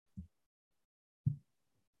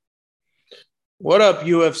What up,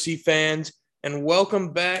 UFC fans, and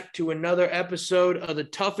welcome back to another episode of the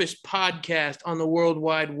toughest podcast on the World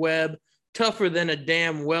Wide Web, tougher than a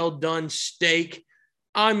damn well-done steak.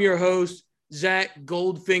 I'm your host, Zach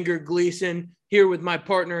Goldfinger Gleason, here with my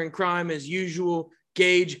partner in crime, as usual,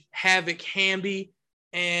 Gage Havoc Hamby,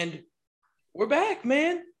 and we're back,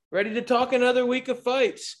 man, ready to talk another week of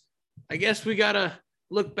fights. I guess we got to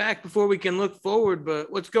look back before we can look forward,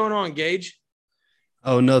 but what's going on, Gage?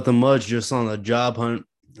 Oh, nothing much. Just on the job hunt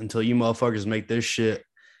until you motherfuckers make this shit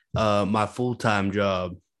my full-time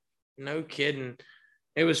job. No kidding.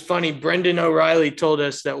 It was funny. Brendan O'Reilly told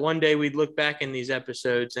us that one day we'd look back in these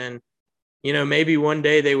episodes and, maybe one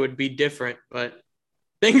day they would be different, but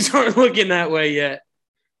things aren't looking that way yet.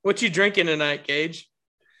 What you drinking tonight, Gage?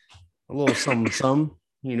 A little something.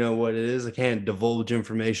 You know what it is. I can't divulge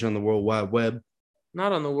information on the World Wide Web.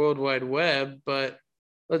 Not on the World Wide Web, but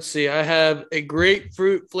let's see. I have a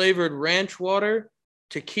grapefruit flavored ranch water,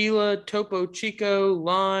 tequila, Topo Chico,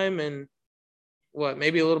 lime, and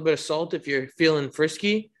maybe a little bit of salt if you're feeling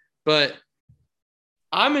frisky. But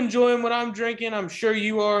I'm enjoying what I'm drinking. I'm sure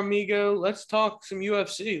you are, amigo. Let's talk some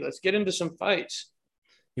UFC. Let's get into some fights.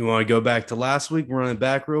 You want to go back to last week, run it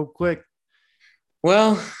back real quick?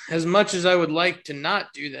 Well, as much as I would like to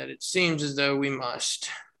not do that, it seems as though we must.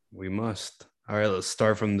 We must. All right, let's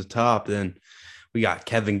start from the top then. We got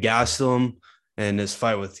Kevin Gastelum and his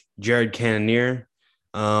fight with Jared Cannonier.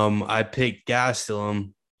 I picked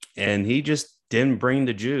Gastelum, and he just didn't bring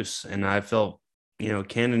the juice. And I felt,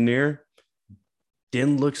 Cannonier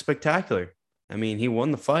didn't look spectacular. I mean, he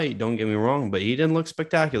won the fight, don't get me wrong, but he didn't look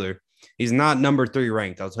spectacular. He's not number 3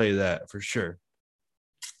 ranked, I'll tell you that for sure.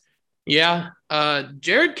 Yeah,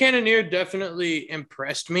 Jared Cannonier definitely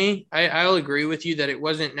impressed me. I'll agree with you that it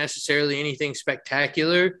wasn't necessarily anything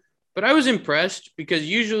spectacular, but I was impressed because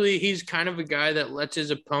usually he's kind of a guy that lets his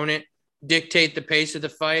opponent dictate the pace of the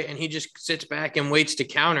fight and he just sits back and waits to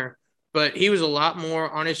counter. But he was a lot more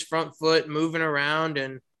on his front foot, moving around.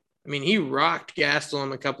 And, he rocked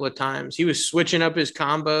Gastelum a couple of times. He was switching up his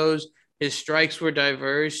combos. His strikes were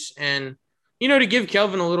diverse. And, to give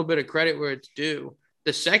Kelvin a little bit of credit where it's due,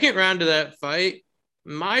 the second round of that fight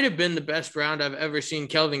might have been the best round I've ever seen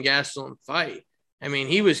Kelvin Gastelum fight.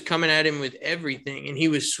 He was coming at him with everything, and he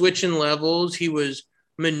was switching levels. He was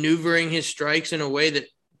maneuvering his strikes in a way that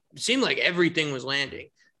seemed like everything was landing.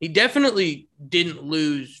 He definitely didn't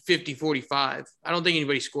lose 50-45. I don't think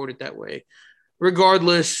anybody scored it that way.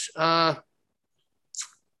 Regardless,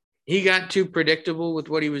 he got too predictable with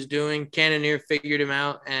what he was doing. Cannonier figured him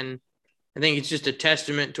out, and I think it's just a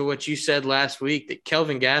testament to what you said last week that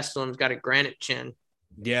Kelvin Gastelum's got a granite chin.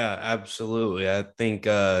 Yeah, absolutely. I think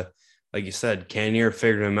like you said, Cannonier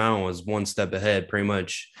figured him out and was one step ahead pretty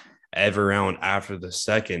much every round after the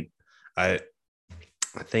second. I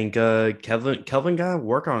think Kelvin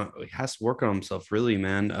has to work on himself, really,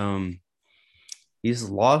 man. He's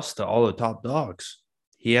lost to all the top dogs.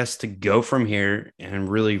 He has to go from here and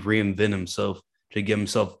really reinvent himself to get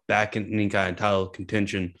himself back in any kind of title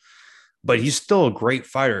contention. But he's still a great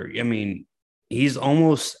fighter. He's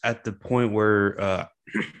almost at the point where I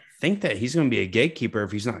think that he's going to be a gatekeeper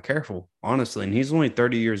if he's not careful, honestly. And he's only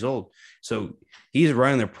 30 years old. So he's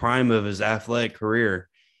right in the prime of his athletic career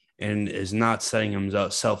and is not setting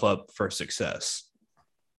himself up for success.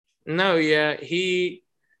 No, yeah.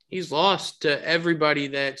 He's lost to everybody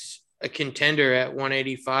that's a contender at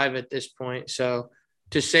 185 at this point. So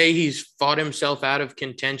to say he's fought himself out of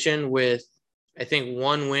contention with, I think,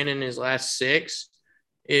 1 win in his last 6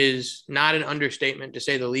 is not an understatement, to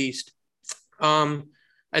say the least.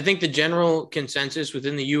 I think the general consensus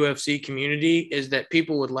within the UFC community is that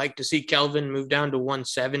people would like to see Kelvin move down to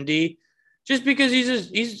 170 just because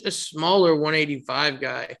he's a smaller 185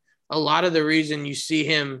 guy. A lot of the reason you see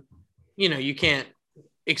him, you can't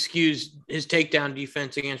excuse his takedown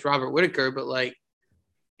defense against Robert Whittaker, but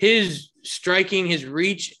his striking, his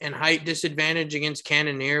reach and height disadvantage against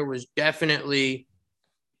Cannonier was definitely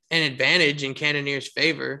an advantage in Cannonier's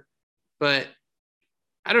favor. But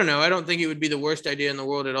I don't know. I don't think it would be the worst idea in the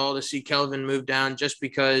world at all to see Kelvin move down just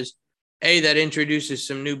because, A, that introduces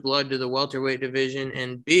some new blood to the welterweight division,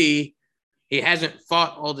 and B, he hasn't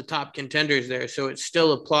fought all the top contenders there. So it's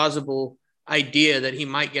still a plausible idea that he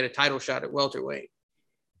might get a title shot at welterweight.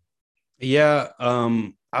 Yeah,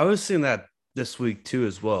 I was seeing that this week too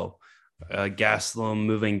as well. Gastelum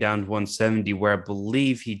moving down to 170, where I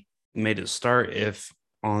believe he made it start if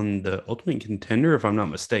on the Ultimate Contender, if I'm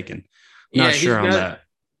not mistaken. Not sure on that.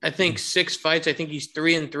 I think 6 fights. I think he's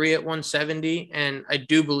 3-3 at 170, and I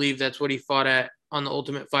do believe that's what he fought at on the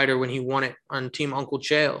Ultimate Fighter when he won it on Team Uncle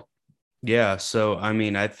Chael. Yeah, so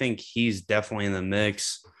I think he's definitely in the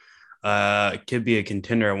mix. Could be a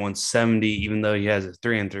contender at 170, even though he has a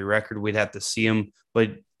 3-3 record. We'd have to see him,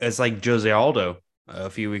 but it's like Jose Aldo a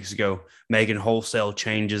few weeks ago, making wholesale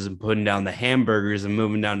changes and putting down the hamburgers and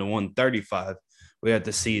moving down to 135. We have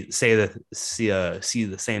to see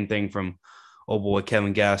the same thing from old boy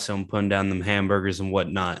Kevin Gaston putting down them hamburgers and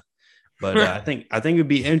whatnot. But I think it'd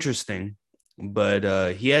be interesting. But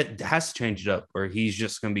has to change it up, or he's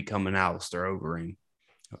just going to become an Alistair Overeem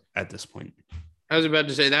at this point. I was about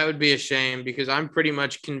to say that would be a shame because I'm pretty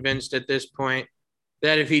much convinced at this point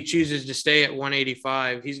that if he chooses to stay at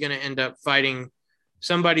 185, he's going to end up fighting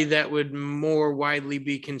somebody that would more widely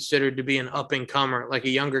be considered to be an up-and-comer, like a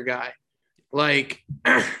younger guy. Like,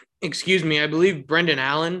 excuse me, I believe Brendan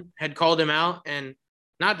Allen had called him out, and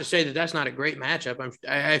not to say that that's not a great matchup.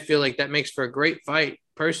 I feel like that makes for a great fight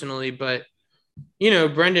personally, but,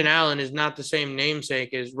 Brendan Allen is not the same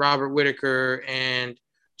namesake as Robert Whitaker and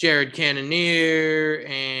Jared Cannonier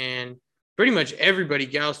and pretty much everybody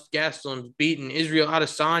Gastelum's beaten. Israel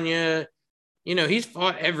Adesanya, he's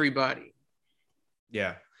fought everybody.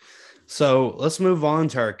 Yeah. So let's move on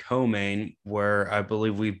to our co-main, where I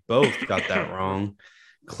believe we both got that wrong.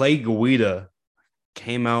 Clay Guida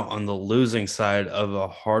came out on the losing side of a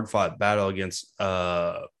hard-fought battle against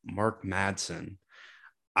Mark Madsen.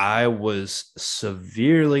 I was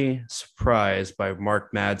severely surprised by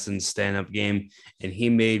Mark Madsen's stand-up game, and he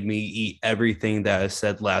made me eat everything that I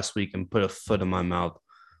said last week and put a foot in my mouth.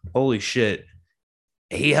 Holy shit.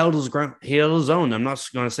 He held his ground. He held his own. I'm not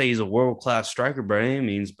going to say he's a world-class striker by any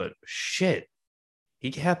means, but shit, he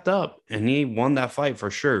kept up, and he won that fight for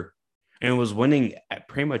sure, and was winning at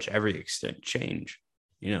pretty much every exchange,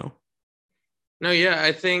 No, yeah,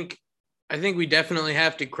 I think we definitely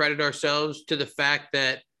have to credit ourselves to the fact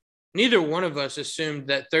that neither one of us assumed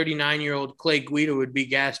that 39-year-old Clay Guida would be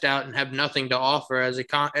gassed out and have nothing to offer as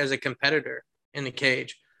a competitor in the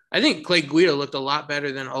cage. I think Clay Guida looked a lot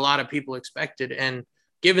better than a lot of people expected, and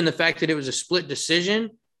given the fact that it was a split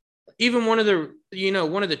decision, even one of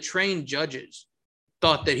the trained judges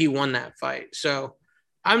thought that he won that fight. So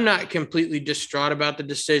I'm not completely distraught about the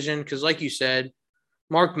decision because, like you said,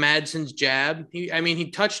 Mark Madsen's jab,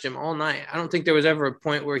 he touched him all night. I don't think there was ever a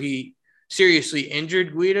point where he seriously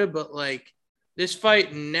injured Guida, but this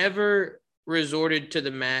fight never resorted to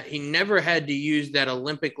the mat. He never had to use that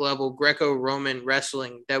Olympic level Greco-Roman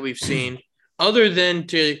wrestling that we've seen other than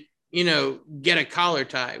to, get a collar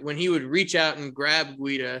tie. When he would reach out and grab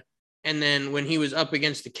Guida, and then when he was up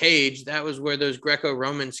against the cage, that was where those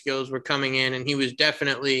Greco-Roman skills were coming in, and he was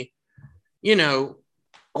definitely,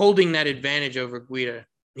 holding that advantage over Guida.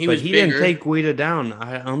 He didn't take Guida down.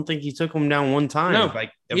 I don't think he took him down one time. No,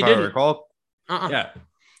 if I recall. Yeah.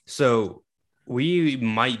 So we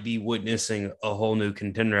might be witnessing a whole new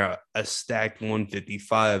contender, a stacked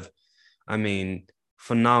 155. I mean,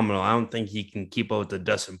 phenomenal. I don't think he can keep up with the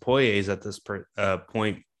Dustin Poiriers at this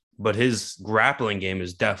point, but his grappling game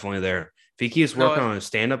is definitely there. If he keeps working on his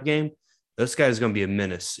stand-up game, this guy's going to be a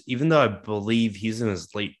menace, even though I believe he's in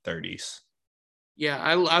his late 30s. Yeah,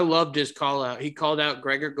 I loved his call out. He called out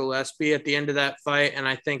Gregor Gillespie at the end of that fight, and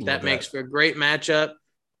I think that makes for a great matchup.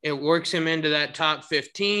 It works him into that top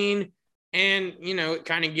 15, and, it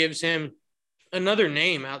kind of gives him another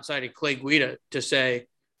name outside of Clay Guida to say,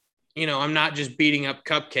 I'm not just beating up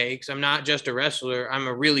cupcakes. I'm not just a wrestler. I'm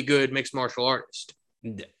a really good mixed martial artist.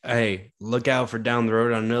 Hey, look out for down the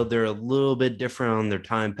road. I know they're a little bit different on their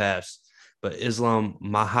time pass, but Islam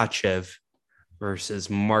Makhachev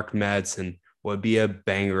versus Mark Madsen would be a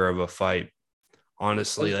banger of a fight.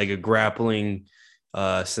 Honestly, like a grappling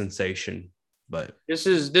sensation. But this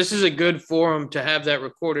is a good forum to have that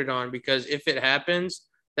recorded on, because if it happens,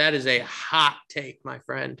 that is a hot take, my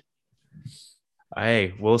friend.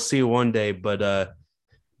 Hey, we'll see one day, but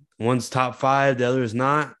one's top 5, the other's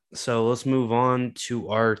not. So let's move on to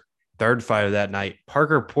our third fight of that night.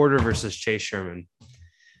 Parker Porter versus Chase Sherman.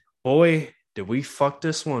 Boy, did we fuck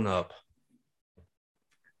this one up.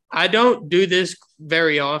 I don't do this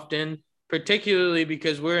very often, particularly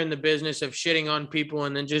because we're in the business of shitting on people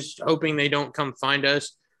and then just hoping they don't come find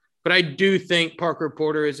us. But I do think Parker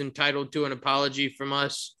Porter is entitled to an apology from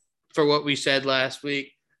us for what we said last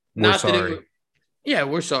week. We're sorry.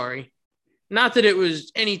 We're sorry. Not that it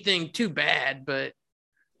was anything too bad, but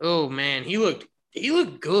oh man, he looked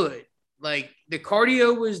good. Like, the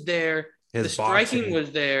cardio was there, the striking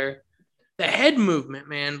was there, the head movement,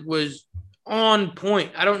 man, was on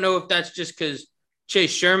point. I don't know if that's just because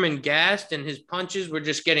Chase Sherman gassed and his punches were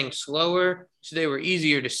just getting slower, so they were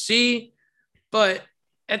easier to see. But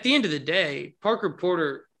at the end of the day, Parker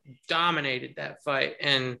Porter dominated that fight,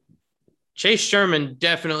 and Chase Sherman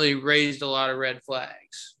definitely raised a lot of red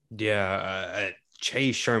flags. Yeah,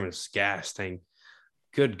 Chase Sherman's gas tank.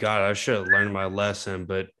 Good God, I should have learned my lesson,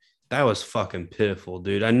 but that was fucking pitiful,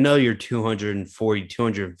 dude. I know you're 240,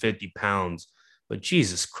 250 pounds, but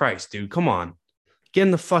Jesus Christ, dude, come on. Get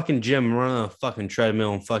in the fucking gym and run on a fucking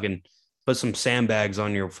treadmill and fucking put some sandbags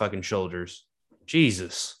on your fucking shoulders.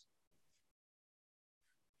 Jesus.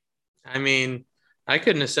 I mean, I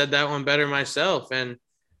couldn't have said that one better myself. And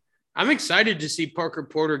I'm excited to see Parker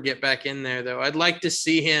Porter get back in there, though. I'd like to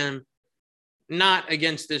see him not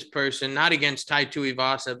against this person, not against Tai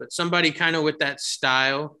Tuivasa, but somebody kind of with that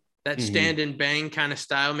style, that stand and bang kind of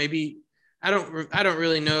style. Maybe I don't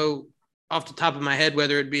really know off the top of my head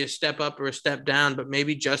whether it'd be a step up or a step down, but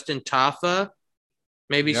maybe Justin Tafa,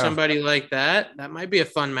 maybe somebody like that. That might be a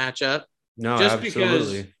fun matchup. No, just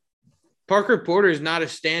absolutely. Because Parker Porter is not a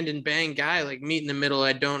stand and bang guy like meet in the middle,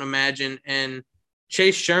 I don't imagine. And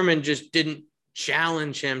Chase Sherman just didn't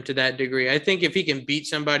challenge him to that degree. I think if he can beat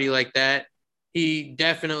somebody like that, he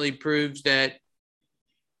definitely proves that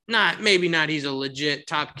maybe not he's a legit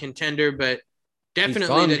top contender, but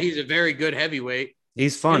definitely that he's a very good heavyweight.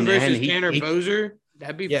 He's fun. Versus Tanner Bozer,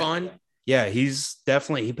 that'd be fun. Yeah, he's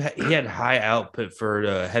definitely he had high output for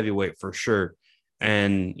the heavyweight for sure,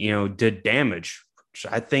 and did damage. Which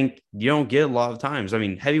I think you don't get a lot of times. I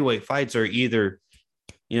mean, heavyweight fights are either,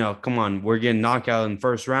 come on, we're getting knocked out in the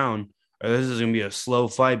first round, or this is going to be a slow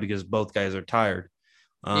fight because both guys are tired.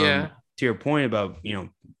 To your point about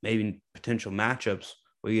maybe potential matchups,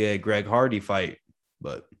 we get a Greg Hardy fight,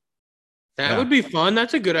 but that would be fun.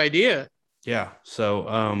 That's a good idea. Yeah.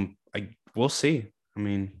 So we'll see. I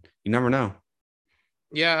mean, you never know.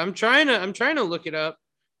 Yeah, I'm trying to look it up.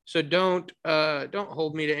 So don't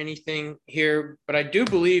hold me to anything here, but I do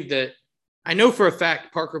believe that I know for a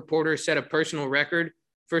fact Parker Porter set a personal record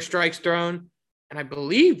for strikes thrown, and I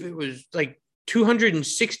believe it was like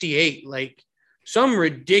 268, like some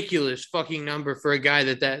ridiculous fucking number for a guy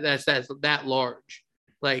that's that large.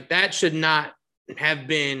 Like that should not have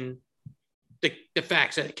been the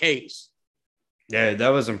facts of the case. Yeah, that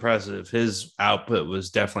was impressive. His output was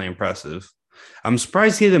definitely impressive. I'm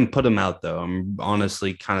surprised he didn't put him out, though. I'm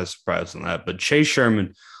honestly kind of surprised on that. But Chase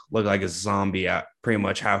Sherman looked like a zombie at pretty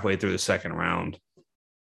much halfway through the second round.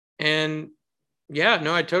 And yeah,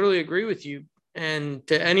 no, I totally agree with you. And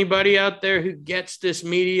to anybody out there who gets this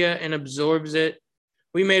media and absorbs it,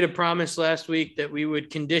 we made a promise last week that we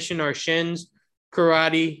would condition our shins,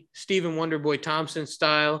 karate, Stephen Wonderboy Thompson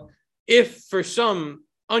style. If for some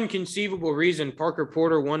unconceivable reason Parker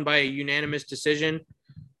Porter won by a unanimous decision,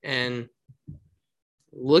 and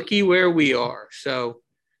looky where we are. So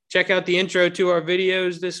check out the intro to our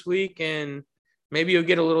videos this week, and maybe you'll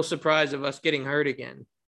get a little surprise of us getting hurt again.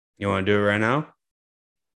 You want to do it right now?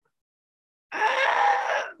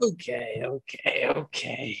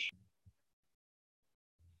 Okay.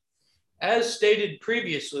 As stated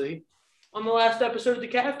previously on the last episode of the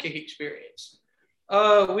Calf Kick Experience,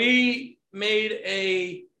 we made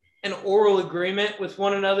an oral agreement with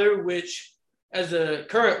one another, which as a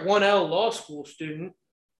current 1L law school student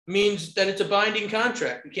means that it's a binding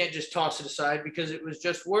contract. We can't just toss it aside because it was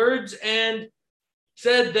just words, and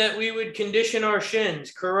said that we would condition our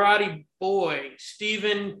shins, karate boy,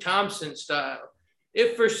 Stephen Thompson style.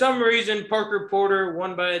 If for some reason Parker Porter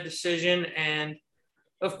won by a decision, and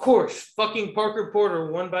of course, fucking Parker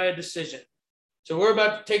Porter won by a decision. So we're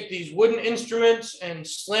about to take these wooden instruments and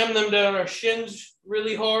slam them down our shins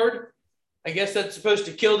really hard. I guess that's supposed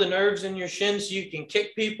to kill the nerves in your shins so you can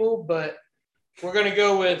kick people, but we're going to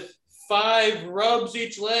go with 5 rubs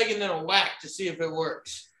each leg and then a whack to see if it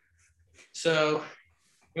works. So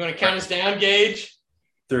you want to count us down, Gage?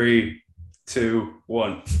 3, 2,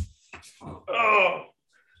 1. Oh.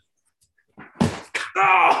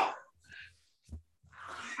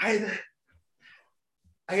 I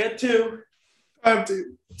got 2. I have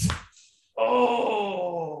 2.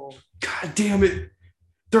 Oh. God damn it.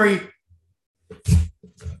 3.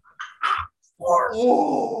 4.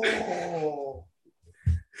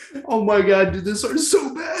 Oh my God, dude, this hurts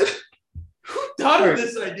so bad. Who thought of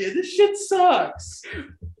this idea? This shit sucks.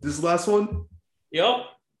 This last one? Yep.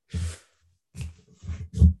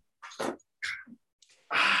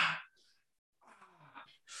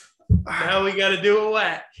 Now we got to do a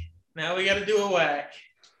whack.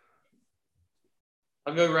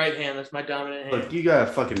 I'll go right hand. That's my dominant hand. Look, you got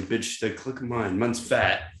a fucking bitch stick. Look at mine. Mine's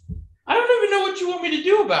fat. I don't even know what you want me to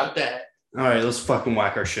do about that. All right, let's fucking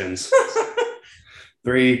whack our shins.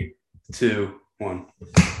 3, 2, 1.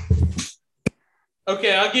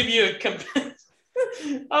 Okay, I'll give you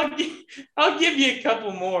I'll give you a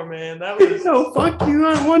couple more, man. That was no, fuck you.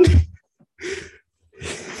 I won.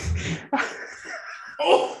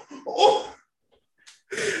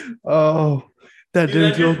 Oh, That Dude,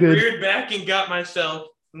 didn't I feel just good. reared back and got myself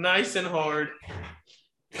nice and hard.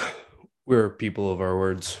 We're people of our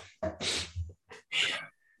words.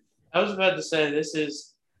 I was about to say this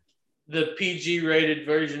is the PG rated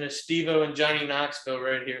version of Steve-O and Johnny Knoxville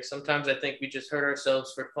right here. Sometimes I think we just hurt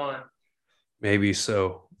ourselves for fun. Maybe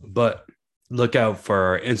so. But look out for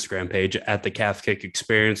our Instagram page at the Calf Kick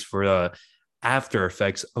Experience for the after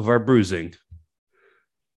effects of our bruising.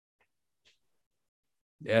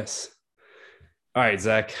 Yes. All right,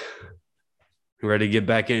 Zach. Ready to get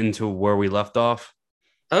back into where we left off?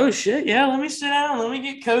 Oh shit, yeah, let me sit down. Let me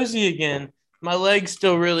get cozy again. My leg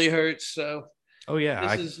still really hurts, so Oh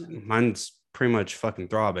yeah, this is mine's pretty much fucking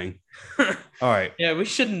throbbing. All right. yeah, we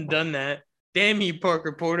shouldn't have done that. Damn you,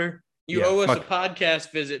 Parker Porter. You Yeah, owe us a fuck.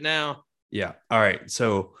 podcast visit now. Yeah. All right.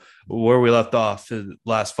 So where we left off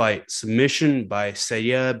last fight, submission by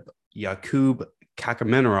Sayeb Yakub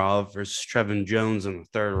Kakamenorov versus Trevin Jones in the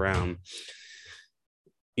third round.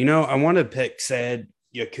 I want to pick Sayed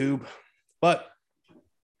Yakub, but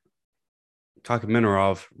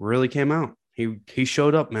Kakamenorov really came out. He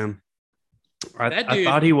showed up, man. I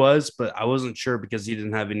thought he was, but I wasn't sure because he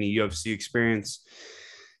didn't have any UFC experience.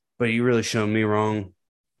 But he really showed me wrong.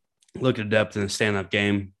 Looked at depth in the stand-up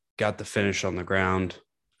game. Got the finish on the ground.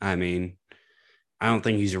 I mean, I don't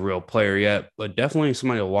think he's a real player yet, but definitely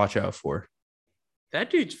somebody to watch out for.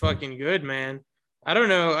 That dude's fucking good, man. I don't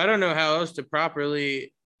know how else to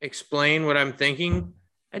properly explain what I'm thinking.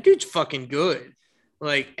 That dude's fucking good.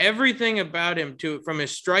 Like everything about him, from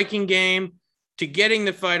his striking game to getting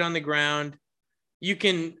the fight on the ground. You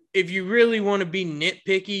can, if you really want to be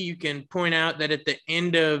nitpicky, you can point out that at the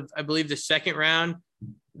end of, I believe, the second round,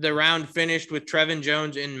 the round finished with Trevin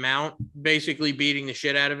Jones in mount, basically beating the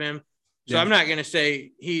shit out of him. So I'm not going to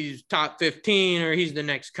say he's top 15 or he's the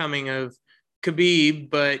next coming of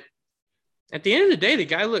Khabib, but at the end of the day, the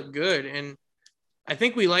guy looked good. And I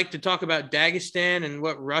think we like to talk about Dagestan and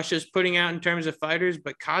what Russia's putting out in terms of fighters,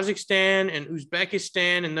 but Kazakhstan and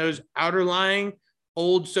Uzbekistan and those outerlying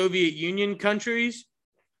old Soviet Union countries,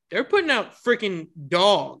 they're putting out freaking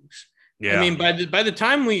dogs. Yeah. I mean, by the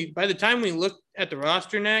time we look at the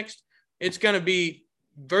roster next, it's going to be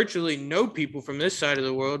virtually no people from this side of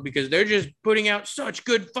the world because they're just putting out such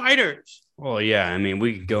good fighters. Well, yeah, I mean,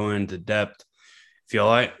 we could go into depth if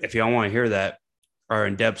y'all want to hear that, our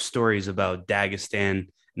in-depth stories about Dagestan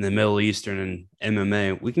and the Middle Eastern and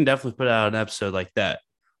MMA. We can definitely put out an episode like that.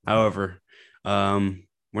 However, we're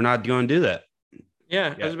not going to do that.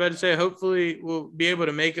 Yeah, I was about to say, hopefully we'll be able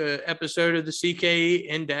to make an episode of the CKE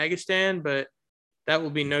in Dagestan, but that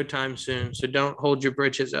will be no time soon. So don't hold your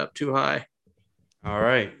britches up too high. All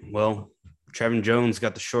right. Well, Trevin Jones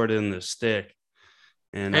got the short end of the stick.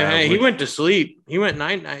 And he went to sleep. He went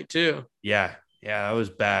night-night too. Yeah, that was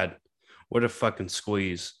bad. What a fucking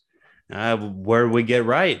squeeze. Where we get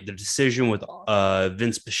right? The decision with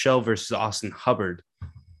Vince Pichel versus Austin Hubbard.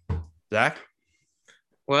 Zach?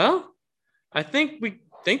 Well, I think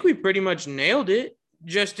we pretty much nailed it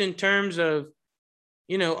just in terms of,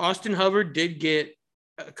 Austin Hubbard did get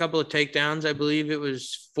a couple of takedowns. I believe it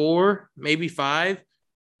was 4, maybe 5,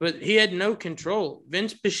 but he had no control.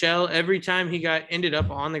 Vince Pichel, every time he ended up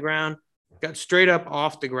on the ground, got straight up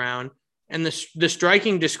off the ground. And the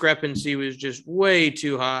striking discrepancy was just way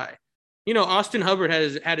too high. Austin Hubbard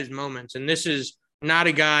had his moments, and this is not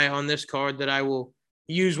a guy on this card that I will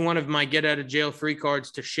use one of my get out of jail free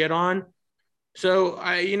cards to shit on. So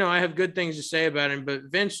I have good things to say about him, but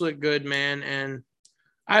Vince looked good, man. And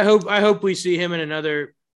I hope we see him in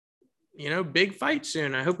another, big fight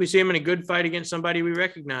soon. I hope we see him in a good fight against somebody we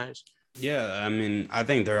recognize. Yeah, I mean, I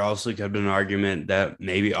think there also could have been an argument that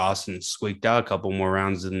maybe Austin squeaked out a couple more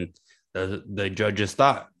rounds than the judges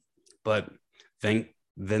thought, but I think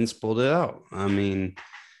Vince pulled it out. I mean,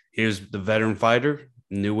 he was the veteran fighter,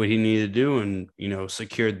 knew what he needed to do, and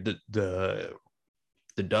secured the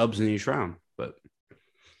dubs in each round. But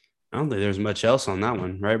I don't think there's much else on that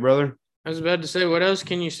one, right, brother? I was about to say, what else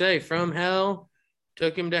can you say? From hell,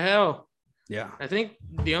 took him to hell. Yeah, I think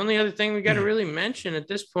the only other thing we got to really mention at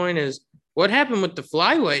this point is what happened with the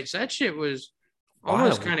flyweights. That shit was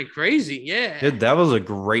almost kind of crazy. Yeah. Dude, that was a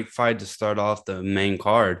great fight to start off the main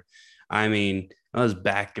card. I mean, I was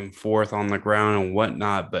back and forth on the ground and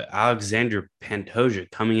whatnot, but Alexander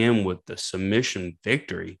Pantoja coming in with the submission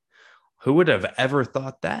victory. Who would have ever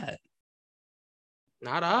thought that?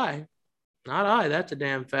 Not I. That's a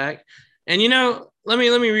damn fact. And, let me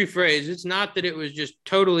rephrase. It's not that it was just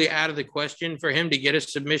totally out of the question for him to get a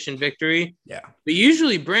submission victory. Yeah. But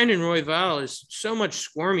usually Brandon Royval is so much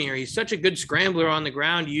squirmier. He's such a good scrambler on the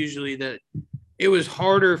ground usually that it was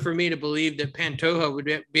harder for me to believe that Pantoja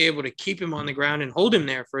would be able to keep him on the ground and hold him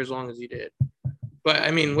there for as long as he did. But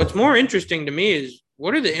I mean, what's more interesting to me is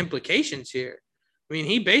what are the implications here? I mean,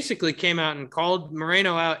 he basically came out and called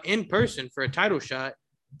Moreno out in person for a title shot.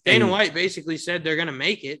 Dana White basically said they're going to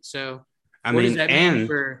make it. So, what does that mean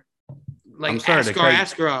for like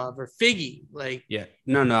Askarov or Figgy? Like, yeah,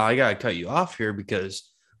 no, I gotta cut you off here because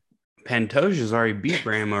Pantoja's already beat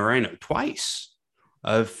Brandon Moreno twice.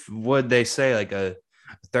 What they say, like a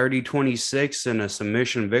 30-26 and a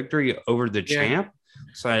submission victory over the champ.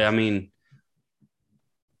 So I mean,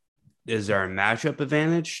 is there a matchup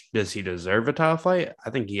advantage? Does he deserve a title fight? I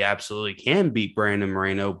think he absolutely can beat Brandon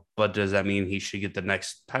Moreno, but does that mean he should get the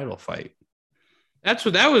next title fight? That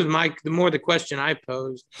was the question I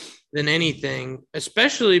posed than anything,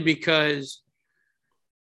 especially because,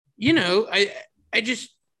 I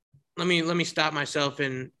just let me stop myself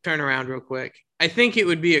and turn around real quick. I think it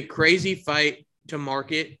would be a crazy fight to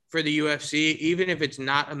market for the UFC, even if it's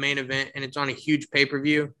not a main event and it's on a huge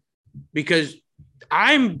pay-per-view, because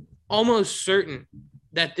I'm almost certain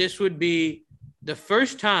that this would be the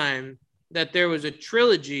first time that there was a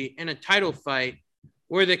trilogy in a title fight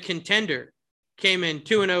where the contender came in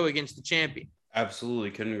 2-0 against the champion. Absolutely.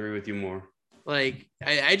 Couldn't agree with you more. Like,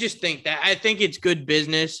 I just think it's good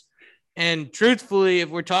business. And truthfully, if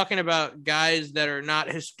we're talking about guys that are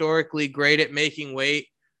not historically great at making weight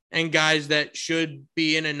and guys that should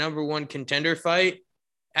be in a number one contender fight,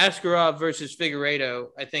 Askarov versus Figueiredo,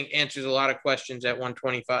 I think, answers a lot of questions at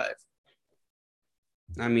 125.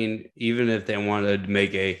 I mean, even if they wanted to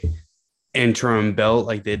make a interim belt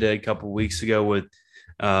like they did a couple of weeks ago with,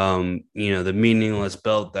 the meaningless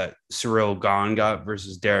belt that Cyril Gahn got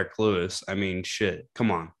versus Derek Lewis. I mean, shit,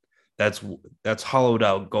 come on. That's hollowed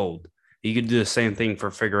out gold. You could do the same thing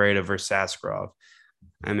for Figueiredo versus Askarov.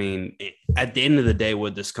 I mean, at the end of the day,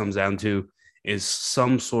 what this comes down to is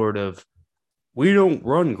some sort of, we don't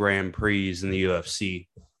run Grand Prix in the UFC.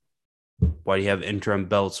 Why do you have interim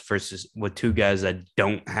belts versus with two guys that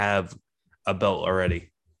don't have a belt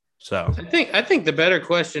already? So I think the better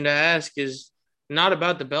question to ask is not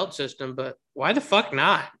about the belt system, but why the fuck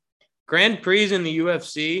not? Grand Prix in the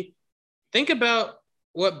UFC. Think about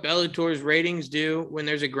what Bellator's ratings do when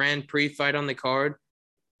there's a Grand Prix fight on the card.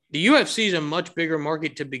 The UFC is a much bigger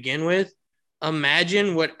market to begin with.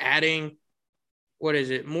 Imagine what adding,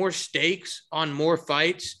 more stakes on more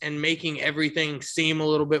fights and making everything seem a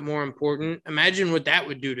little bit more important. Imagine what that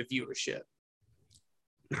would do to viewership.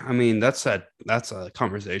 I mean, that's a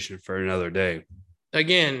conversation for another day.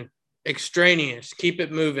 Again, extraneous. Keep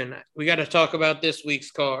it moving. We got to talk about this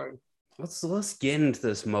week's card. Let's get into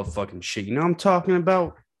this motherfucking shit. You know what I'm talking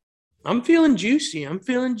about? I'm feeling juicy. I'm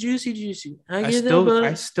feeling juicy.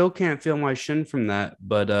 I still can't feel my shin from that,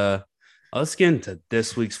 but let's get into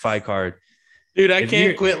this week's fight card. Dude, I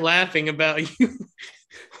can't quit laughing about you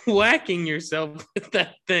whacking yourself with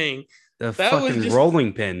that thing. The fucking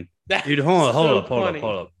rolling pin. Dude, hold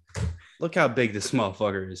up. Look how big this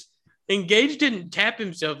motherfucker is. Engage didn't tap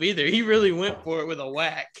himself either. He really went for it with a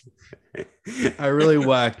whack. I really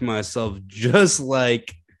whacked myself just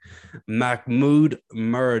like Mahmoud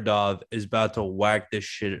Muradov is about to whack this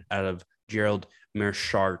shit out of Gerald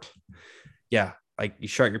Meerschaert. Yeah, like you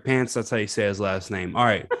shart your pants. That's how you say his last name. All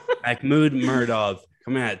right. Mahmoud Muradov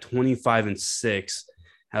coming at 25-6.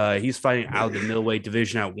 He's fighting out of the middleweight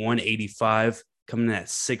division at 185, coming in at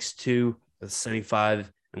 6'2", with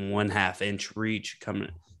 75.5 inch reach. If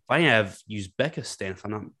I have Uzbekistan, if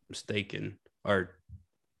I'm not mistaken, or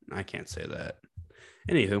I can't say that.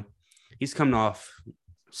 Anywho, he's coming off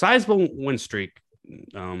sizable win streak.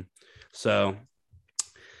 So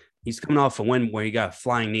he's coming off a win where he got a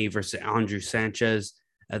flying knee versus Andrew Sanchez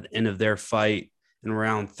at the end of their fight in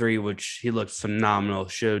round 3, which he looked phenomenal,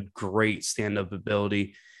 showed great stand-up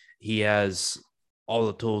ability. He has all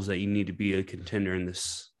the tools that you need to be a contender in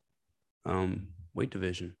this weight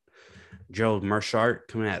division. Gerald Meerschaert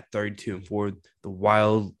coming at 32-4, the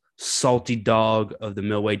wild, salty dog of the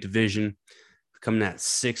middleweight division, coming at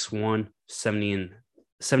 6'1",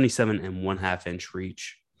 77.5 inch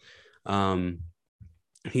reach.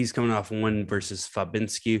 He's coming off a win versus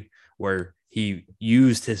Fabinski, where he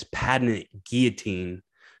used his patented guillotine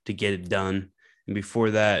to get it done. And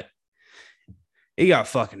before that, he got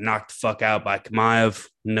fucking knocked the fuck out by Kamaev.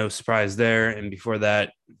 No surprise there. And before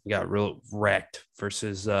that, he got real wrecked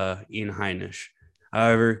versus Ian Heinisch.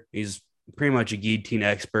 However, he's pretty much a guillotine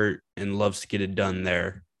expert and loves to get it done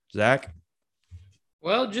there. Zach?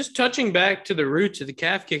 Well, just touching back to the roots of the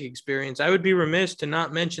calf kick experience, I would be remiss to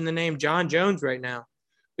not mention the name John Jones right now.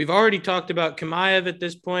 We've already talked about Kamaev at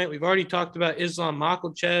this point. We've already talked about Islam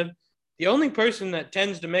Makhachev. The only person that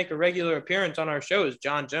tends to make a regular appearance on our show is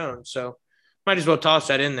John Jones. So might as well toss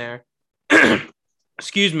that in there.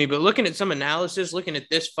 excuse me, but looking at some analysis, looking at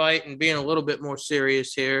this fight and being a little bit more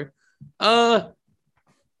serious here,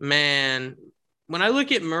 man, when I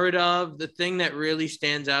look at Muradov, the thing that really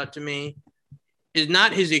stands out to me is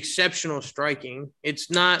not his exceptional striking. It's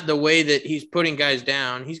not the way that he's putting guys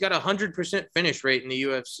down. He's got 100% finish rate in the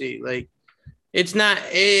UFC. Like it's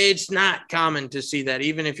not common to see that,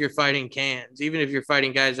 even if you're fighting cans, even if you're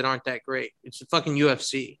fighting guys that aren't that great. It's the fucking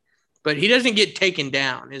UFC. But he doesn't get taken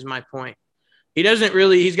down, is my point.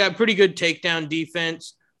 He's got pretty good takedown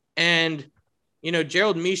defense. And,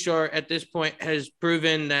 Gerald Mishar at this point has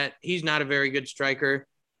proven that he's not a very good striker.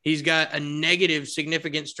 He's got a negative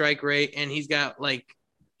significant strike rate, and he's got like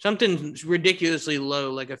something ridiculously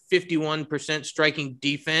low, like a 51% striking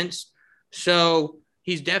defense. So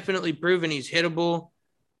he's definitely proven he's hittable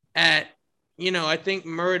I think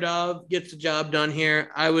Muradov gets the job done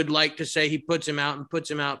here. I would like to say he puts him out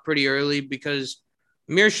pretty early because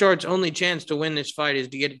Meerschaert's only chance to win this fight is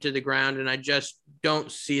to get it to the ground, and I just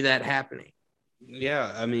don't see that happening.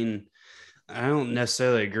 Yeah, I mean, I don't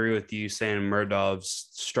necessarily agree with you saying Muradov's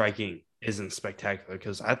striking isn't spectacular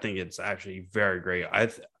because I think it's actually very great.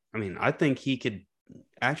 I think he could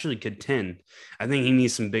actually contend. I think he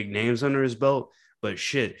needs some big names under his belt, but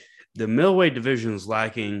shit, the middleweight division is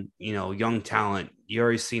lacking, young talent. You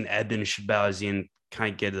already seen Edson Shabazian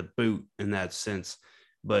kind of get a boot in that sense,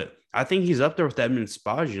 but I think he's up there with Edmund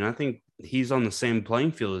Spajian. I think he's on the same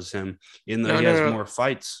playing field as him, even though he has more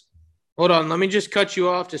fights. Hold on, let me just cut you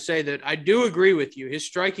off to say that I do agree with you. His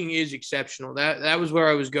striking is exceptional. That was where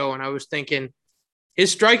I was going. I was thinking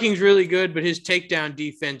his striking's really good, but his takedown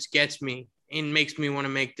defense gets me and makes me want to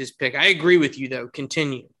make this pick. I agree with you, though.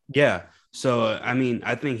 Continue. Yeah. So,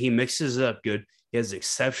 I think he mixes it up good. He has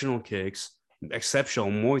exceptional kicks, exceptional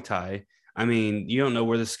Muay Thai. You don't know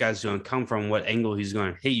where this guy's going to come from, what angle he's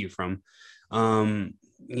going to hit you from.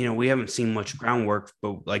 We haven't seen much groundwork,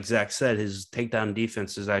 but like Zach said, his takedown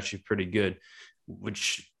defense is actually pretty good,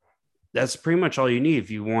 which that's pretty much all you need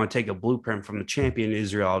if you want to take a blueprint from the champion,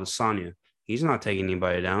 Israel Adesanya. He's not taking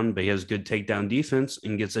anybody down, but he has good takedown defense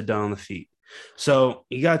and gets it done on the feet. So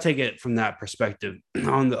you got to take it from that perspective.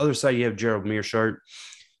 On the other side, you have Gerald Meerschaert.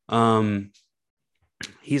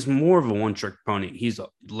 He's more of a one-trick pony. He's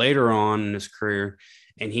later on in his career,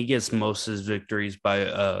 and he gets most of his victories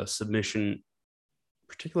by submission,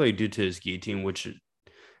 particularly due to his guillotine, which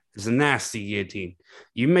is a nasty guillotine.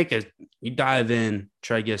 You dive in,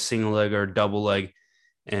 try to get a single leg or a double leg,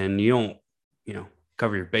 and you don't,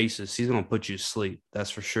 cover your bases. He's going to put you to sleep. That's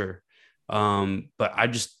for sure. But I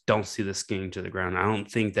just don't see this getting to the ground. I don't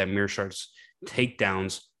think that Meerschaert's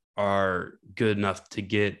takedowns are good enough to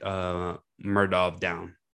get Muradov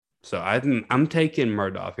down. So I'm taking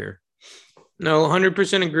Muradov here. No,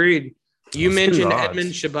 100% agreed. You mentioned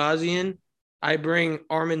Edmund Shabazian. I bring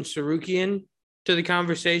Arman Sarukian to the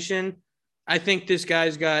conversation. I think this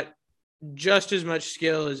guy's got just as much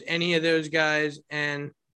skill as any of those guys.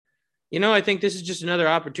 And, I think this is just another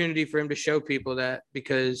opportunity for him to show people that,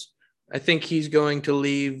 because I think he's going to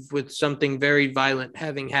leave with something very violent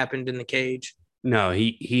having happened in the cage. No,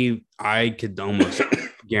 I could almost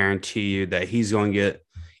guarantee you that he's going to get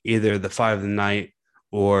either the fight of the night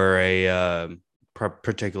or a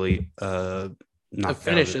particularly not the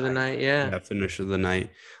finish of the night. Yeah, finish of the night.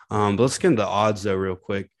 But let's get into the odds though, real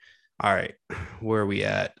quick. All right, where are we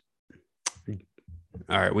at?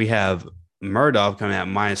 All right, we have Muradov coming at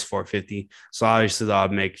minus 450. So obviously the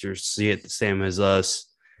odd makers see it the same as us.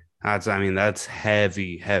 That's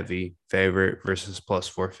heavy favorite versus plus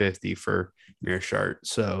 450 for Meerschaert.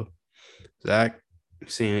 So, Zach,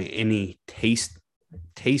 seeing any tasty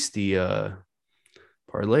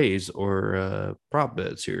parlays or prop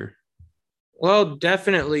bets here? Well,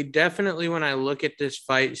 definitely when I look at this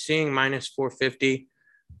fight, seeing minus 450,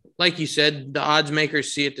 like you said, the odds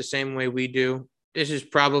makers see it the same way we do. This is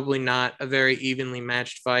probably not a very evenly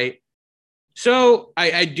matched fight. So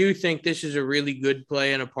I do think this is a really good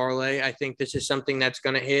play in a parlay. I think this is something that's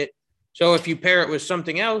going to hit. So if you pair it with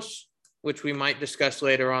something else, which we might discuss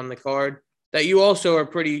later on the card, that you also are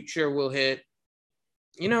pretty sure will hit,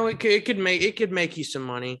 it could make you some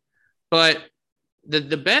money. But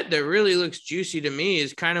the bet that really looks juicy to me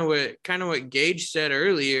is kind of what Gage said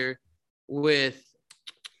earlier with,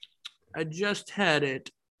 I just had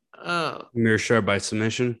it. Meerschaert by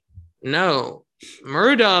submission? No.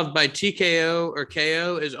 Muradov by TKO or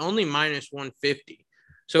KO is only minus 150.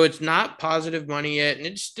 So it's not positive money yet. And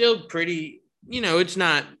it's still pretty, it's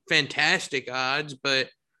not fantastic odds, but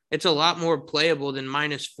it's a lot more playable than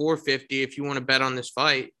minus 450 if you want to bet on this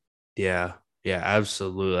fight. Yeah,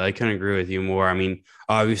 absolutely. I couldn't agree with you more.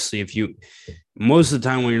 Obviously, most of the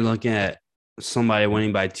time when you're looking at somebody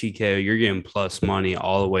winning by TKO, you're getting plus money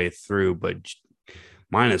all the way through, but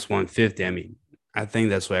minus 150. I mean, I think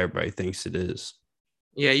that's what everybody thinks it is.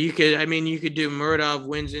 Yeah, you could. I mean, you could do Muradov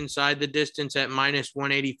wins inside the distance at minus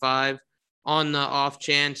 185 on the off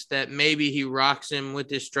chance that maybe he rocks him with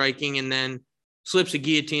his striking and then slips a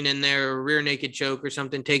guillotine in there or a rear naked choke or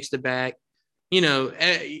something, takes the back.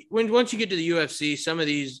 Once you get to the UFC, some of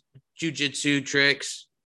these jiu-jitsu tricks,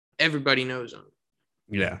 everybody knows them.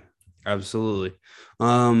 Yeah, absolutely.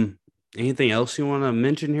 Anything else you want to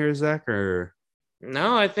mention here, Zach? Or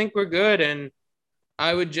No, I think we're good. And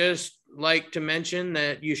I would just like to mention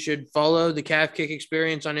that you should follow the Calf Kick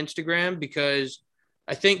Experience on Instagram because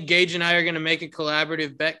I think Gage and I are going to make a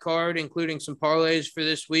collaborative bet card, including some parlays for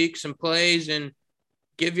this week, some plays, and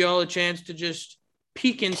give you all a chance to just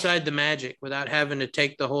peek inside the magic without having to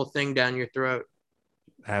take the whole thing down your throat.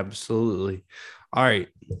 absolutely. All right,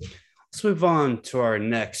 let's move on to our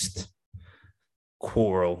next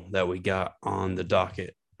quarrel that we got on the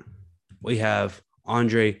docket. We have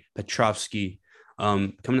Andre Petrovsky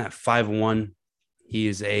coming at 5-1. He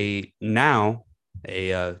is now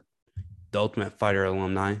a the Ultimate Fighter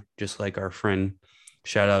alumni, just like our friend.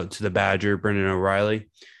 Shout out to the Badger, Brendan O'Reilly.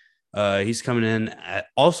 He's coming in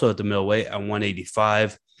also at the middleweight at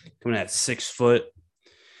 185, coming at 6 foot,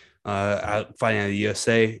 out fighting at the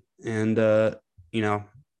USA. And,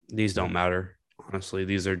 these don't matter. Honestly,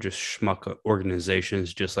 these are just schmuck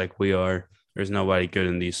organizations, just like we are. There's nobody good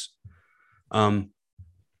in these. So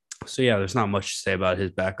yeah, there's not much to say about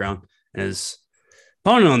his background. And his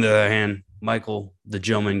opponent, on the other hand, Michael the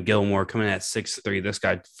Gentleman Gilmore, coming in at 6'3". This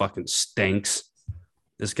guy fucking stinks.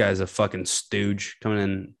 This guy's a fucking stooge, coming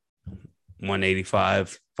in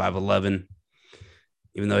 185, 5'11".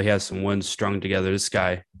 Even though he has some wins strung together, this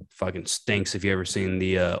guy fucking stinks. If you ever seen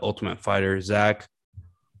the Ultimate Fighter, Zach.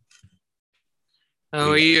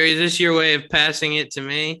 Oh, is this your way of passing it to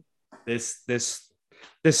me? This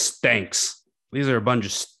stinks. These are a bunch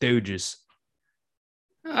of stooges.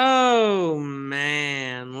 Oh,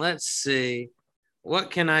 man. Let's see. What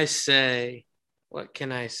can I say?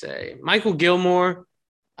 Michael Gilmore,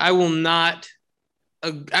 I will not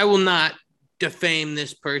defame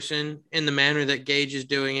this person in the manner that Gage is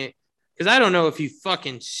doing it because I don't know if he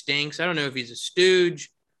fucking stinks. I don't know if he's a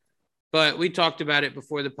stooge, but we talked about it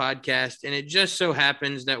before the podcast, and it just so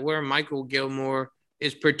happens that where Michael Gilmore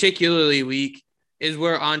is particularly weak is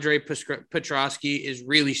where Andre Petrosky is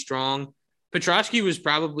really strong. Petrosky was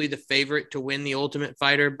probably the favorite to win the Ultimate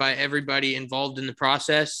Fighter by everybody involved in the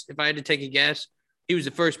process. If I had to take a guess, he was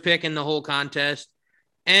the first pick in the whole contest.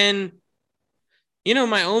 And,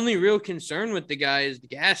 my only real concern with the guy is the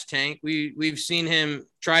gas tank. We've seen him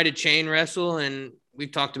try to chain wrestle, and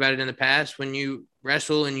we've talked about it in the past. When you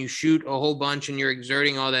wrestle and you shoot a whole bunch and you're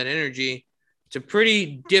exerting all that energy, it's a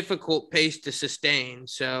pretty difficult pace to sustain.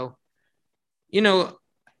 So,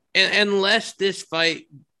 unless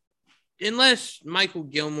Michael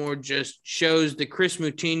Gilmore just shows the Chris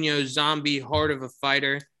Moutinho zombie heart of a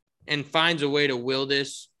fighter and finds a way to will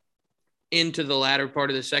this into the latter part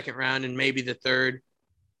of the second round and maybe the third,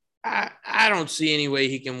 I don't see any way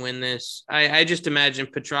he can win this. I just imagine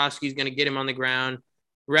Petrosky's going to get him on the ground,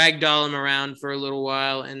 ragdoll him around for a little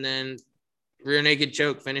while, and then rear naked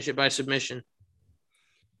choke, finish it by submission.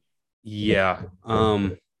 Yeah.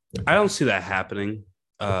 I don't see that happening.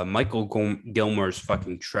 Michael Gilmore's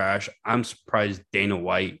fucking trash. I'm surprised Dana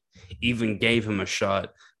White even gave him a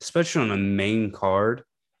shot, especially on a main card.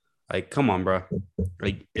 Like, come on, bro.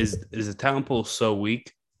 Like, is the talent pool so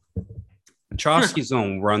weak? Petrosky's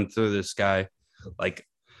gonna run through this guy like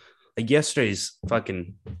yesterday's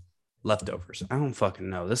fucking leftovers. I don't fucking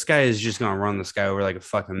know. This guy is just gonna run this guy over like a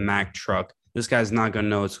fucking Mack truck. This guy's not gonna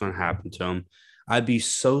know what's gonna happen to him. I'd be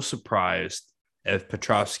so surprised if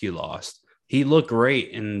Petrosky lost. He looked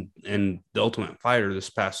great in the Ultimate Fighter this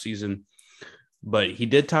past season, but he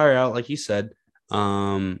did tire out, like he said.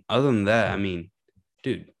 Other than that, I mean,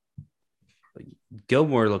 dude,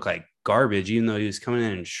 Gilmore looked like garbage, even though he was coming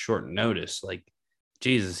in short notice. Like,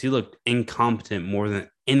 Jesus, he looked incompetent more than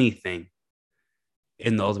anything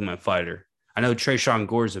in the Ultimate Fighter. I know Trayshawn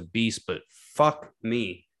Gore's a beast, but fuck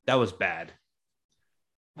me, that was bad.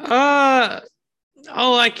 All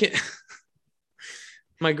I can.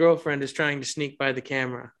 My girlfriend is trying to sneak by the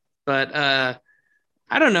camera, but I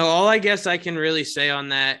don't know. All I guess I can really say on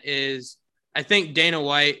that is I think Dana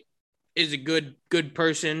White is a good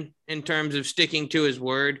person in terms of sticking to his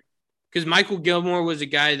word, because Michael Gilmore was a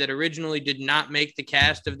guy that originally did not make the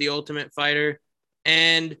cast of the Ultimate Fighter,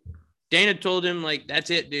 and Dana told him, like, that's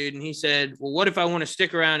it, dude. And he said, well, what if I want to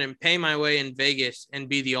stick around and pay my way in Vegas and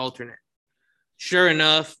be the alternate? Sure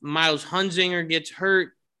enough, Miles Hunzinger gets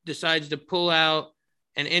hurt. decides to pull out,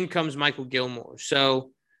 and in comes Michael Gilmore.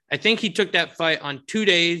 So I think he took that fight on 2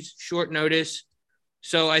 days, short notice.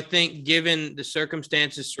 So I think given the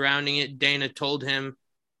circumstances surrounding it, Dana told him,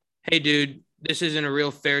 hey, dude, this isn't a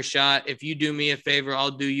real fair shot. If you do me a favor,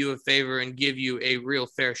 I'll do you a favor and give you a real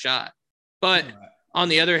fair shot. But on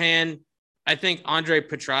the other hand, I think Andre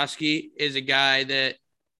Petroski is a guy that,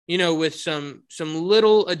 with some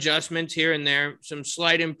little adjustments here and there, some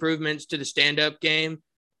slight improvements to the stand-up game,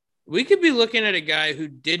 we could be looking at a guy who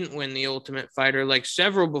didn't win the Ultimate Fighter, like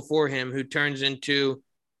several before him, who turns into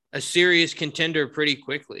a serious contender pretty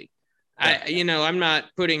quickly. I'm not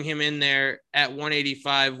putting him in there at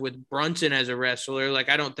 185 with Brunson as a wrestler. Like,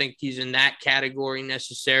 I don't think he's in that category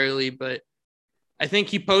necessarily, but I think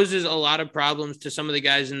he poses a lot of problems to some of the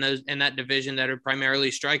guys in that division that are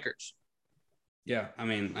primarily strikers. Yeah, I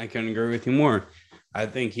mean, I couldn't agree with you more. I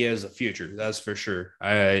think he has a future, that's for sure.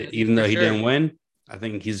 Even though he didn't win, I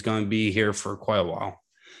think he's going to be here for quite a while.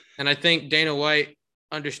 And I think Dana White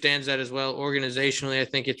understands that as well. Organizationally, I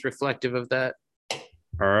think it's reflective of that.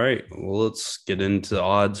 All right, well, let's get into the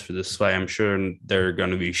odds for this fight. I'm sure they're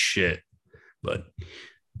going to be shit, but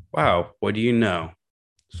wow, what do you know?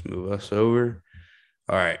 Let's move us over.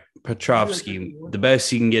 All right, Petrovsky, the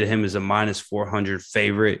best you can get him is a -400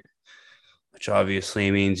 favorite, which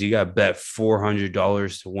obviously means you got to bet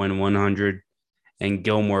 $400 to win 100, and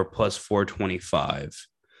Gilmore plus 425.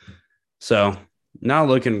 So not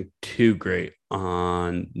looking too great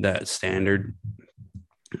on that standard.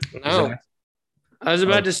 No. I was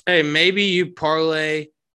about to say, maybe you parlay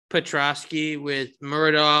Petroski with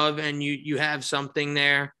Muradov and you have something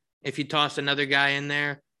there if you toss another guy in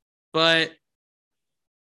there. But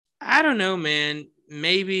I don't know, man.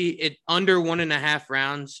 Maybe it under 1.5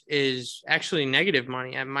 rounds is actually negative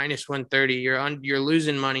money at -130. You're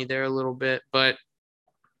losing money there a little bit, but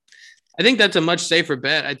I think that's a much safer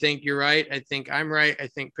bet. I think you're right. I think I'm right. I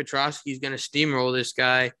think Petroski is going to steamroll this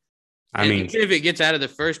guy. Even if it gets out of the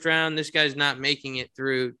first round, this guy's not making it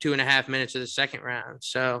through 2.5 minutes of the second round.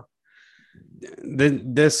 So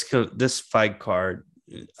this fight card,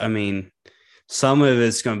 I mean, some of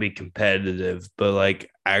it's going to be competitive, but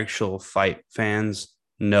like actual fight fans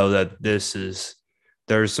know that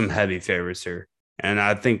there's some heavy favorites here, and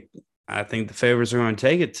I think the favorites are going to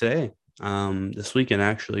take it today, this weekend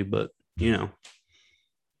actually. But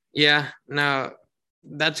yeah, no.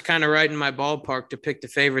 That's kind of right in my ballpark to pick the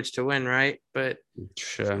favorites to win, right? But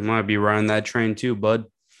I might be riding that train too, bud.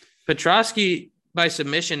 Petroski by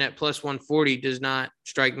submission at plus 140 does not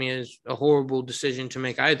strike me as a horrible decision to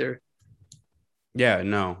make either. Yeah,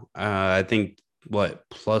 no. I think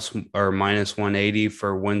plus or -180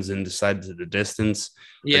 for wins and decides the distance.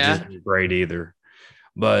 Yeah, isn't great either.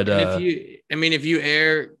 But if you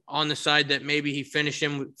err on the side that maybe he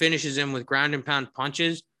finishes him with ground and pound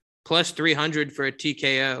punches, plus 300 for a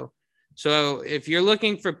TKO. So if you're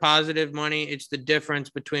looking for positive money, it's the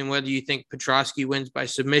difference between whether you think Petroski wins by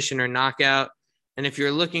submission or knockout. And if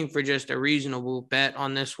you're looking for just a reasonable bet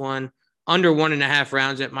on this one, under 1.5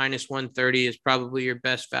 rounds at -130 is probably your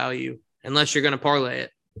best value, unless you're going to parlay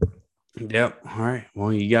it. Yep. All right.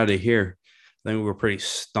 Well, you got to hear. I think we're pretty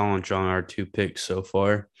staunch on our 2 picks so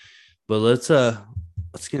far. But let's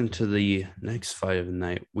get into the next fight of the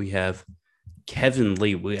night. We have Kevin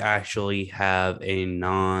Lee. We actually have a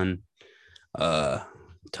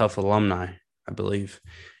tough alumni, I believe.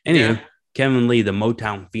 Anyway, yeah. Kevin Lee, the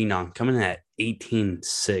Motown Phenom, coming in at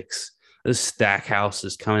 18-6. This Stackhouse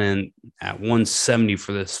is coming in at 170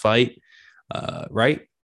 for this fight, right?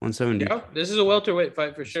 170. Yeah, this is a welterweight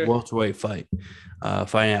fight for sure. Welterweight fight.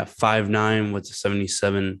 Fighting at 5'9" with a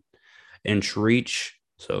 77-inch reach.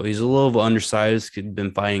 So he's a little undersized. He's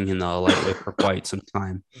been fighting in the lightweight for quite some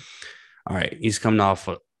time. All right, he's coming off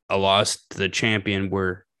a loss to the champion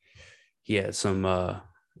where he had some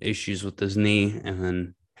issues with his knee. And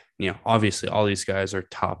then, obviously all these guys are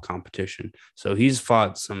top competition. So he's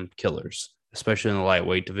fought some killers, especially in the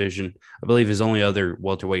lightweight division. I believe his only other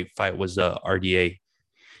welterweight fight was RDA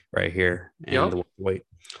right here and the welterweight.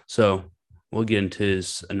 So we'll get into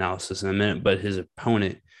his analysis in a minute, but his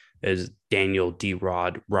opponent is Daniel D.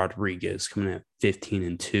 Rodriguez, coming at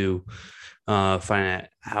 15-2. Fighting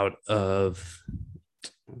out of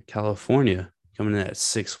California, coming in at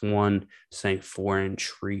 6'1",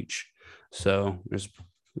 4-inch reach. So there's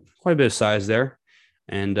quite a bit of size there.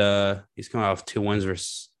 And he's coming off 2 wins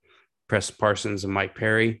versus Preston Parsons and Mike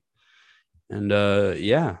Perry. And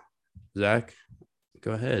Zach,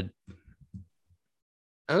 go ahead.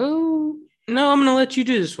 Oh, no, I'm going to let you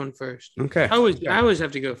do this one first. Okay. I always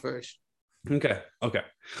have to go first. Okay.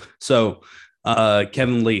 So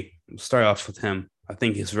Kevin Lee, start off with him. I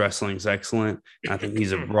think his wrestling is excellent. I think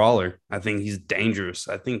he's a brawler. I think he's dangerous.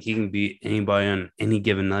 I think he can beat anybody on any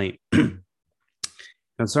given night.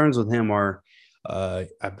 Concerns with him are, I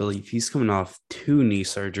believe he's coming off 2 knee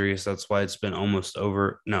surgeries. That's why it's been almost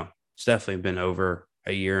over. No, it's definitely been over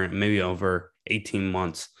a year and maybe over 18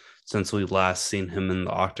 months since we last seen him in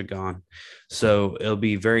the octagon. So it'll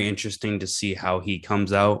be very interesting to see how he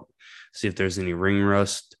comes out, see if there's any ring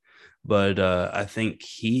rust. But I think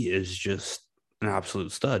he is just an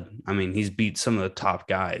absolute stud. I mean, he's beat some of the top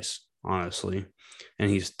guys, honestly, and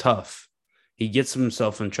he's tough. He gets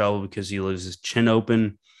himself in trouble because he leaves his chin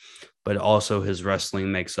open, but also his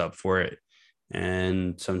wrestling makes up for it.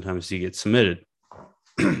 And sometimes he gets submitted.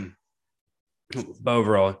 But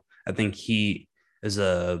overall, I think he is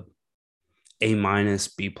a minus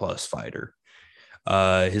B plus fighter.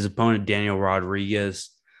 His opponent, Daniel Rodriguez,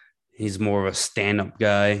 he's more of a stand up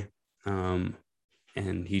guy.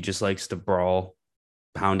 And he just likes to brawl,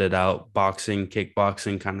 pound it out, boxing,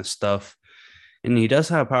 kickboxing kind of stuff. And he does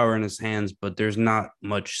have power in his hands, but there's not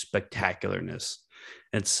much spectacularness.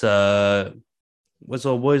 It's what's the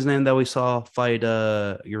old boy's name that we saw fight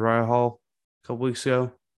Uriah Hall a couple weeks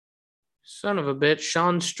ago? Son of a bitch,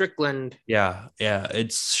 Sean Strickland. Yeah,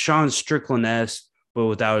 it's Sean Strickland-esque, but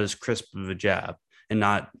without as crisp of a jab and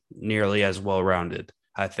not nearly as well rounded.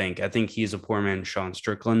 I think he's a poor man, Sean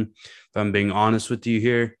Strickland. If I'm being honest with you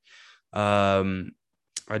here,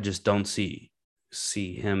 I just don't see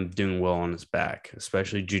him doing well on his back,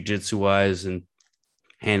 especially jiu-jitsu wise and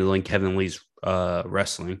handling Kevin Lee's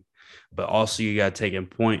wrestling. But also you got to take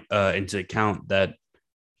into account that,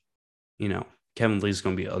 Kevin Lee's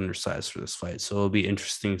going to be undersized for this fight. So it'll be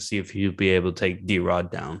interesting to see if he'll be able to take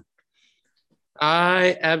D-Rod down.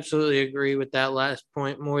 I absolutely agree with that last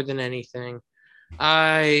point more than anything.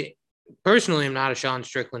 I personally am not a Sean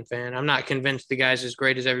Strickland fan. I'm not convinced the guy's as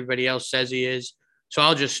great as everybody else says he is. So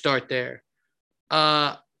I'll just start there.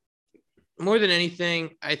 More than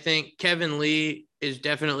anything, I think Kevin Lee is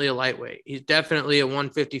definitely a lightweight. He's definitely a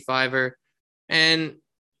 155er. And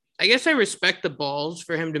I guess I respect the balls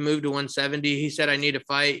for him to move to 170. He said, I need a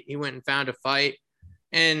fight. He went and found a fight.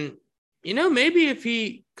 And, maybe if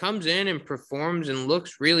he comes in and performs and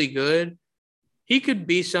looks really good, he could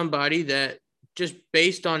be somebody that just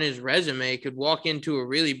based on his resume could walk into a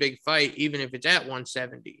really big fight, even if it's at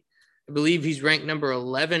 170. I believe he's ranked number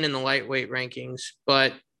 11 in the lightweight rankings.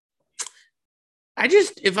 But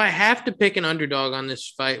if I have to pick an underdog on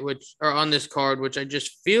this fight, on this card, which I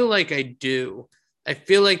just feel like I do, I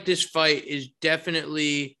feel like this fight is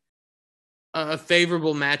definitely a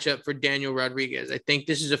favorable matchup for Daniel Rodriguez. I think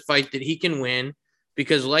this is a fight that he can win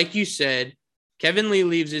because, like you said, Kevin Lee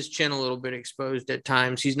leaves his chin a little bit exposed at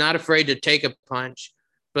times. He's not afraid to take a punch.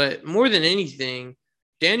 But more than anything,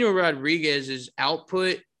 Daniel Rodriguez's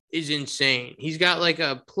output is insane. He's got like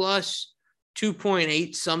a plus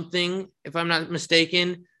 2.8 something, if I'm not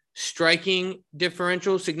mistaken, striking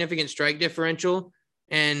differential, significant strike differential.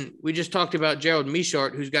 And we just talked about Gerald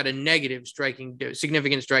Meashart, who's got a negative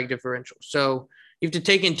significant strike differential. So you have to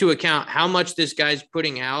take into account how much this guy's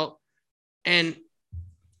putting out and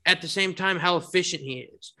at the same time, how efficient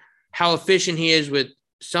he is with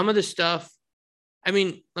some of the stuff. I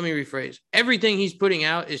mean, let me rephrase. Everything he's putting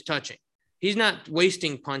out is touching. He's not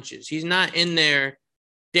wasting punches. He's not in there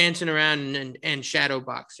dancing around and shadow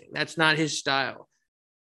boxing. That's not his style.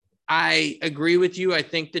 I agree with you. I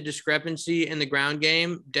think the discrepancy in the ground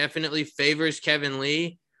game definitely favors Kevin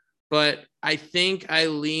Lee, but I think I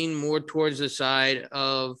lean more towards the side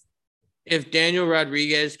of if Daniel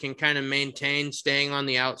Rodriguez can kind of maintain staying on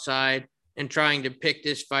the outside and trying to pick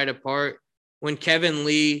this fight apart, when Kevin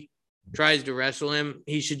Lee tries to wrestle him,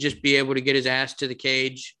 he should just be able to get his ass to the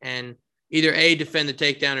cage and either A, defend the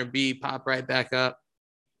takedown, or B, pop right back up.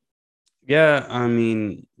 Yeah, I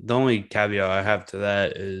mean, the only caveat I have to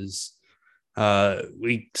that is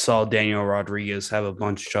we saw Daniel Rodriguez have a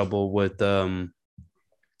bunch of trouble with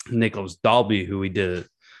Nicholas Dalby, who we did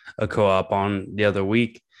a co-op on the other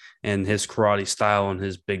week, and his karate style and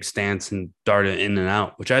his big stance and darting in and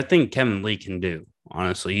out, which I think Kevin Lee can do.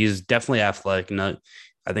 Honestly, he's definitely athletic. And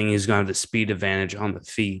I think he's going to have the speed advantage on the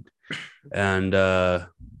feet. And I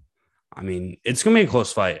mean, it's going to be a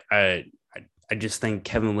close fight. I just think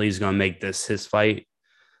Kevin Lee's going to make this his fight.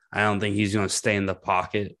 I don't think he's going to stay in the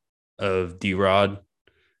pocket of D-Rod.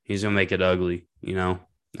 He's going to make it ugly,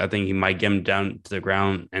 I think he might get him down to the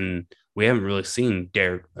ground, and we haven't really seen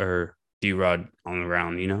Derek or D-Rod on the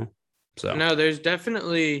ground, So no, there's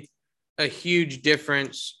definitely a huge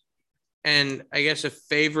difference and I guess a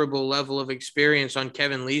favorable level of experience on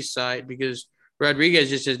Kevin Lee's side because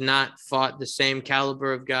Rodriguez just has not fought the same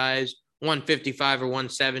caliber of guys 155 or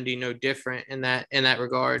 170, no different in that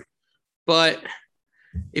regard. But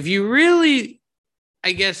if you really,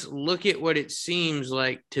 I guess, look at what it seems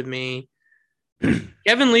like to me,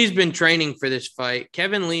 Kevin Lee's been training for this fight.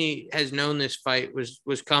 Kevin Lee has known this fight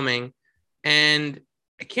was coming, and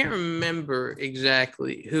I can't remember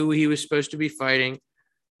exactly who he was supposed to be fighting,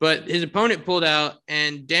 but his opponent pulled out,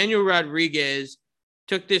 and Daniel Rodriguez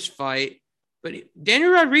took this fight. But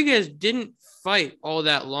Daniel Rodriguez didn't fight all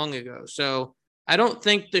that long ago, so I don't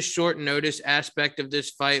think the short notice aspect of this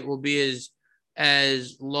fight will be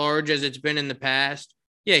as large as it's been in the past.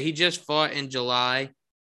 Yeah, he just fought in July,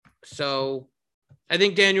 so I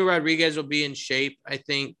think Daniel Rodriguez will be in shape. I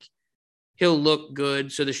think he'll look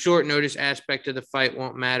good. So the short notice aspect of the fight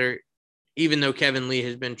won't matter, even though Kevin Lee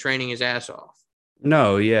has been training his ass off.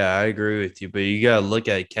 No, yeah, I agree with you, but you got to look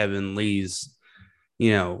at Kevin Lee's,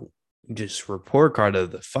 just report card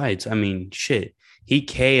of the fights. I mean, shit, he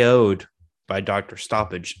KO'd by Dr.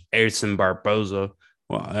 Stoppage, Edson Barboza.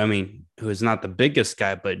 Well, I mean, who is not the biggest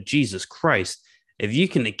guy, but Jesus Christ, if you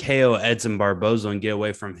can KO Edson Barboza and get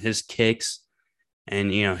away from his kicks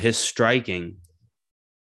and, his striking,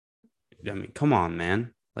 I mean, come on,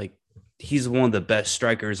 man. Like, he's one of the best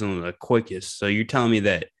strikers and the quickest. So you're telling me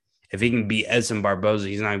that if he can beat Edson Barboza,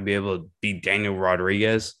 he's not going to be able to beat Daniel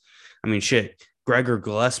Rodriguez? I mean, shit, Gregor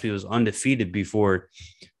Gillespie was undefeated before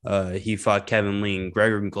he fought Kevin Lee. And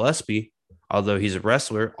Gregor Gillespie, although he's a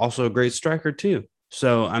wrestler, also a great striker too.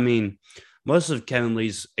 So, I mean, most of Kevin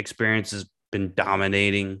Lee's experience has been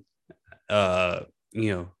dominating,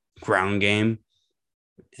 ground game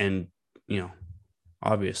and,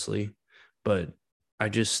 obviously. But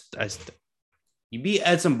you beat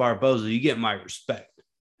Edson Barboza, you get my respect.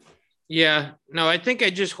 Yeah, no, I think I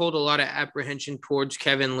just hold a lot of apprehension towards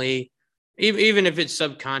Kevin Lee, even if it's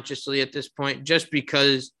subconsciously at this point, just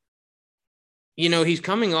because, he's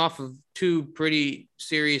coming off of two pretty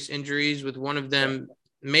serious injuries, with one of them,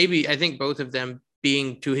 maybe I think both of them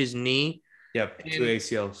being to his knee. Yep, two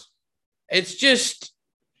ACLs.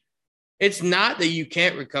 It's not that you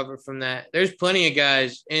can't recover from that. There's plenty of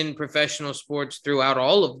guys in professional sports throughout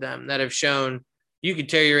all of them that have shown you could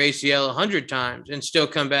tear your ACL 100 times and still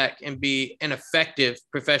come back and be an effective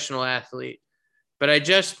professional athlete. But I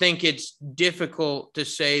just think it's difficult to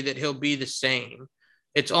say that he'll be the same.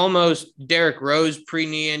 It's almost Derrick Rose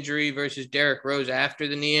pre-knee injury versus Derrick Rose after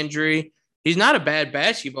the knee injury. He's not a bad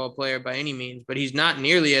basketball player by any means, but he's not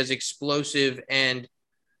nearly as explosive and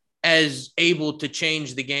as able to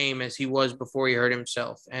change the game as he was before he hurt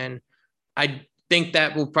himself. And I think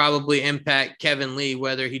that will probably impact Kevin Lee,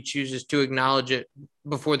 whether he chooses to acknowledge it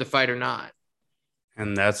before the fight or not.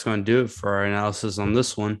 And that's going to do it for our analysis on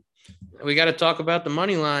this one. We got to talk about the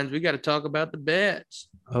money lines. We got to talk about the bets.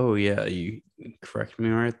 Oh, yeah. You correct me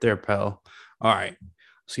right there, pal. All right.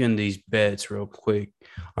 Let's get into these bets real quick.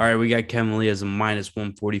 All right. We got Kevin Lee as a minus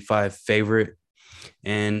 145 favorite.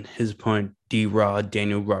 And his opponent, D-Rod,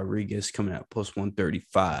 Daniel Rodriguez, coming out plus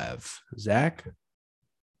 135. Zach?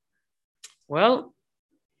 Well,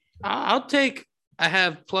 I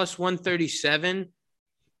have plus 137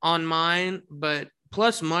 on mine, but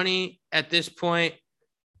plus money at this point,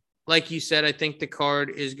 like you said, I think the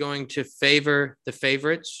card is going to favor the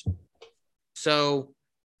favorites. So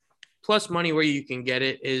plus money where you can get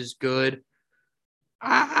it is good.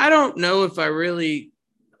 I don't know if I really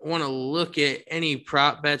want to look at any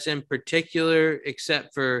prop bets in particular,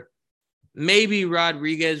 except for maybe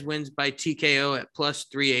Rodriguez wins by TKO at plus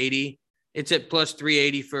 380. It's at plus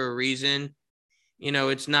 380 for a reason.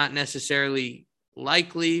 It's not necessarily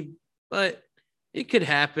likely, but it could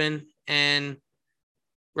happen. And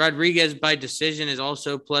Rodriguez by decision is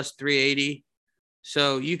also plus 380.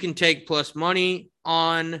 So you can take plus money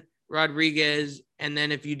on Rodriguez. And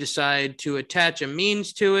then if you decide to attach a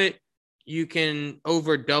means to it, you can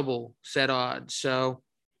over double set odds. So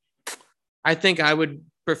I think I would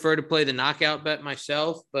prefer to play the knockout bet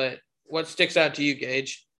myself, but what sticks out to you,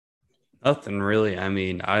 Gage? Nothing really. I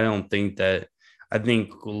mean, I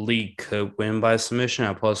think Lee could win by submission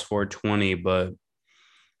at plus 420, but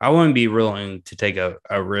I wouldn't be willing to take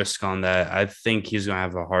a risk on that. I think he's going to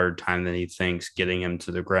have a harder time than he thinks getting him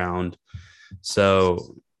to the ground.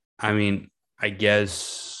 So, I mean, I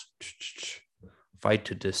guess fight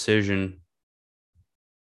to decision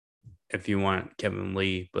if you want Kevin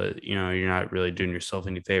Lee, but, you're not really doing yourself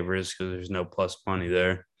any favors because there's no plus money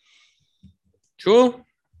there. True.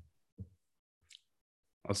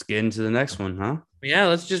 Let's get into the next one, huh? Yeah,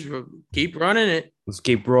 let's just keep running it. Let's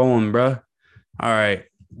keep rolling, bro. All right.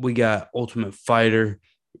 We got Ultimate Fighter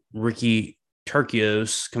Ricky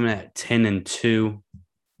Turcios coming at 10-2.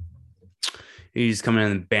 He's coming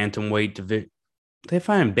in the bantamweight They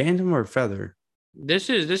find bantam or feather? This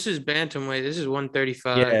is bantamweight. This is Yeah,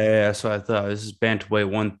 135. yeah, that's what I thought. This is bantamweight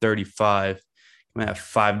 135. I'm at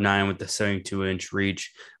 5'9" with the 72-inch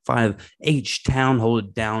reach. 5 Town, hold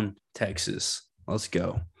it down, Texas. Let's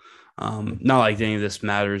go. Not like any of this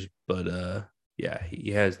matters, but yeah,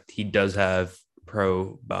 he does have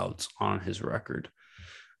pro bouts on his record.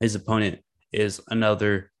 His opponent is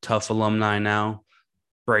another tough alumni now,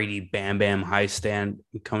 Brady Bam Bam High Stand,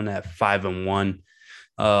 coming at 5-1.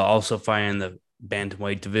 Also fighting the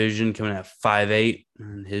bantamweight division, coming at 5'8",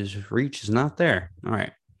 and his reach is not there. All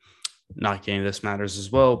right, not getting this matters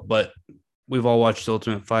as well, but we've all watched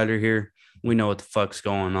Ultimate Fighter here. We know what the fuck's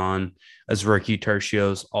going on. As Ricky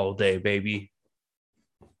Tercios all day, baby.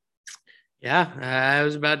 Yeah, I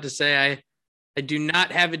was about to say I do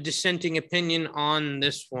not have a dissenting opinion on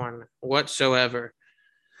this one whatsoever.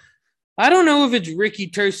 I don't know if it's Ricky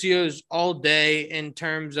Tercios all day in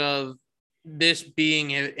terms of this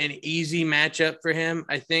being an easy matchup for him.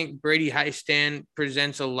 I think Brady Highstand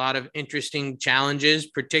presents a lot of interesting challenges,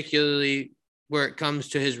 particularly where it comes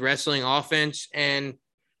to his wrestling offense and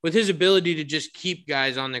with his ability to just keep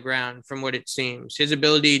guys on the ground from what it seems, his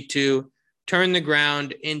ability to turn the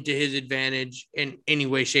ground into his advantage in any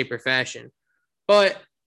way, shape, or fashion. But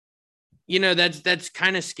that's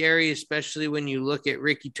kind of scary, especially when you look at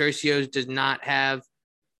Ricky Tercios does not have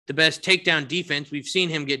the best takedown defense. We've seen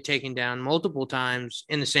him get taken down multiple times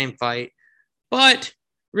in the same fight. But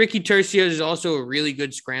Ricky Tercios is also a really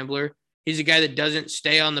good scrambler. He's a guy that doesn't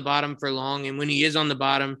stay on the bottom for long. And when he is on the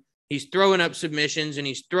bottom, he's throwing up submissions and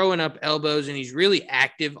he's throwing up elbows and he's really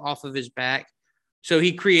active off of his back. So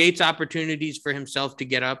he creates opportunities for himself to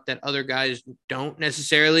get up that other guys don't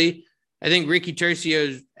necessarily. I think Ricky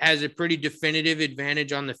Tercios has a pretty definitive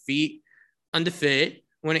advantage on the feet, on the fit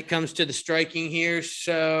when it comes to the striking here.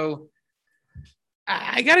 So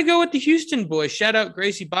I got to go with the Houston boys. Shout out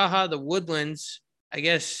Gracie Baja, the Woodlands. I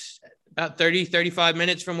guess about 30, 35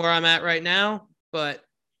 minutes from where I'm at right now. But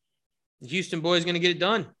the Houston boys going to get it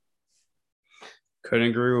done. Couldn't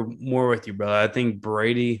agree more with you, brother. I think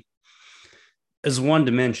Brady is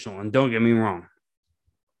one-dimensional, and don't get me wrong.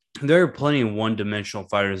 There are plenty of one-dimensional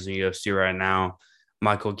fighters in the UFC right now.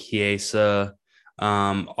 Michael Chiesa,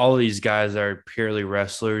 all these guys are purely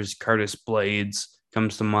wrestlers. Curtis Blades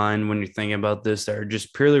comes to mind when you're thinking about this. They're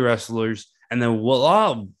just purely wrestlers, and then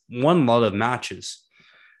won a lot of matches.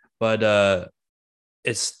 But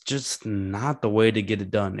it's just not the way to get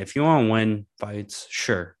it done. If you want to win fights,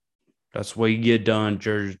 sure, that's the way you get it done.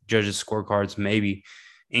 Judges scorecards, maybe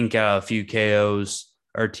ink out a few KOs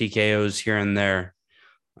or TKOs here and there.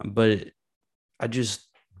 But I just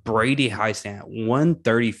Brady Highstand at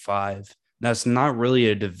 135. That's not really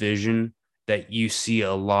a division that you see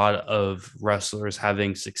a lot of wrestlers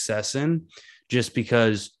having success in, just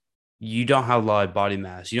because you don't have a lot of body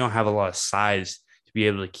mass. You don't have a lot of size to be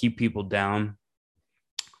able to keep people down,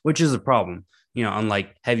 which is a problem.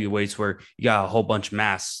 Unlike heavyweights where you got a whole bunch of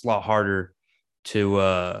mass, it's a lot harder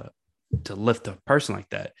to lift a person like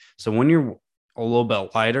that. So when you're a little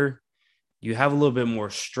bit lighter, you have a little bit more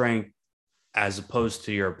strength as opposed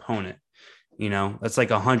to your opponent. That's like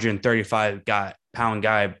a 135-pound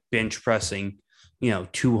guy bench pressing,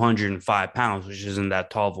 205 pounds, which isn't that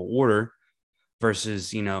tall of an order,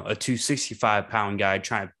 versus, a 265-pound guy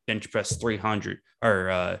trying to bench press 300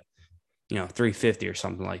 or, 350 or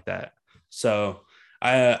something like that. So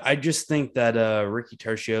I just think that Ricky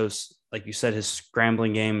Tercios, like you said, his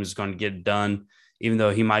scrambling game is going to get it done. Even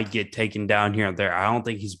though he might get taken down here and there, I don't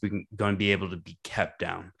think he's going to be able to be kept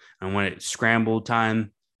down. And when it's scramble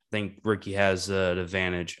time, I think Ricky has an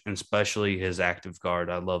advantage, and especially his active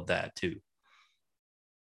guard. I love that too.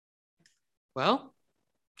 Well,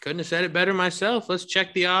 couldn't have said it better myself. Let's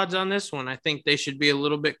check the odds on this one. I think they should be a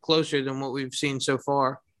little bit closer than what we've seen so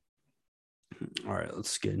far. All right,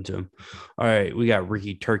 let's get into them. All right, we got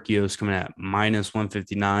Ricky Tercios coming at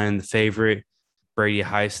 -159, the favorite. Brady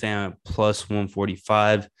Highstand at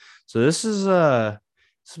 +145. So this is about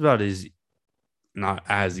as not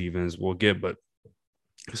as even as we'll get, but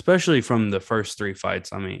especially from the first three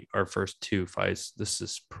fights. I mean, our first two fights, this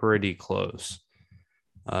is pretty close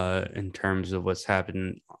in terms of what's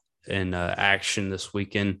happened in action this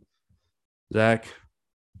weekend. Zach,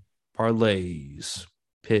 parlays,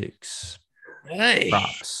 picks,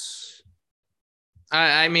 props.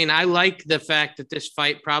 I mean, I like the fact that this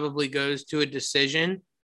fight probably goes to a decision.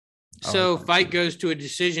 So fight goes to a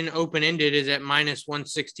decision open-ended is at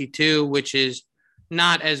 -162, which is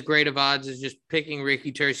not as great of odds as just picking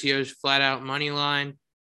Ricky Tercios flat out money line.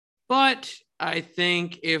 But I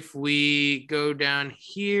think if we go down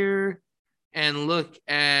here and look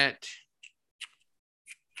at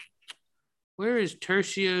Where is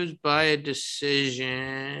Tercios by a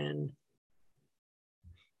decision?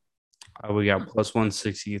 We got plus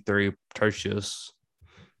 163 Tertius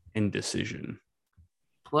indecision.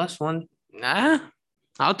 Plus one. Nah,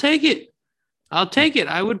 I'll take it.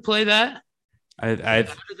 I would play that. I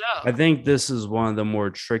think this is one of the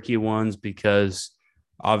more tricky ones because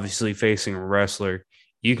obviously facing a wrestler,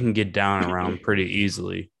 you can get down around pretty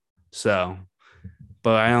easily. So,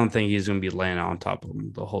 but I don't think he's going to be laying on top of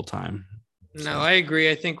him the whole time. No, I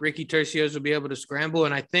agree. I think Ricky Tercios will be able to scramble,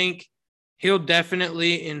 and I think he'll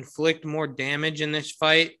definitely inflict more damage in this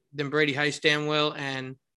fight than Brady Heistam will.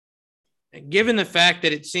 And given the fact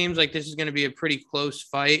that it seems like this is going to be a pretty close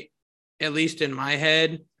fight, at least in my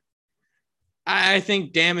head, I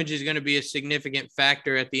think damage is going to be a significant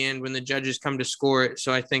factor at the end when the judges come to score it.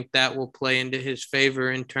 So I think that will play into his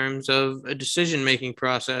favor in terms of a decision-making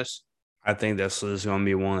process. I think this is going to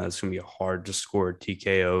be one that's going to be hard to score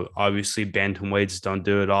TKO. Obviously, bantamweights don't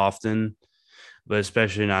do it often, but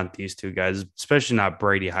especially not these two guys, especially not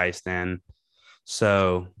Brady Heistam.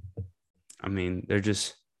 So, I mean, they're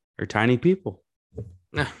tiny people.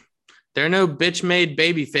 No, they're no bitch-made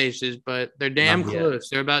baby faces, but they're damn close.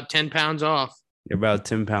 They're about 10 pounds off. They're about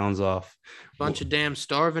 10 pounds off. Bunch of damn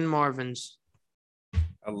starving Marvins.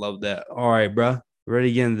 I love that. All right, bro. Ready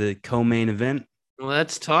to get into the co-main event?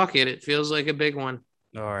 Let's talk it. It feels like a big one.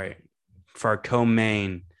 All right. For our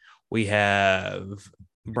co-main, we have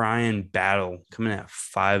Brian Battle coming at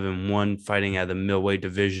 5-1, fighting at the middleweight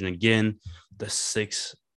division again, the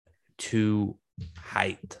 6'2"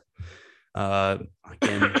 height.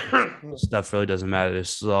 Again, stuff really doesn't matter.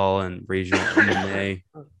 This is all in regional MMA.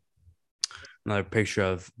 Another picture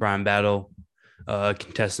of Brian Battle,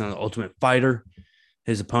 contestant on the Ultimate Fighter.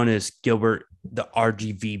 His opponent is Gilbert, the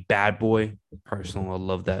RGV Bad Boy. Personally, I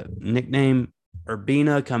love that nickname.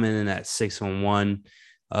 Urbina coming in at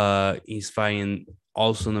 6-1. He's fighting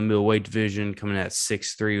also in the middleweight division, coming at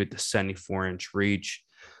 6'3" with the 74-inch reach.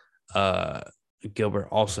 Gilbert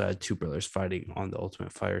also had two brothers fighting on the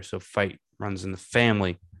Ultimate Fighter, so fight runs in the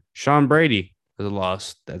family. Sean Brady has a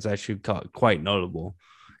loss. That's actually quite notable.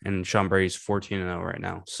 And Sean Brady's 14-0 right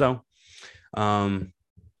now. So, other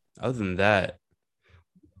than that,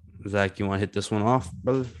 Zach, you want to hit this one off,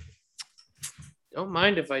 brother? Don't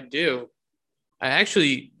mind if I do. I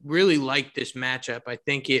actually really like this matchup. I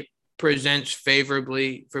think it presents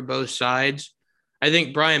favorably for both sides. I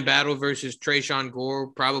think Brian Battle versus Trayshawn Gore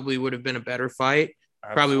probably would have been a better fight.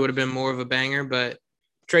 Absolutely. Probably would have been more of a banger, but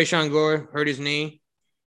Trayshawn Gore hurt his knee.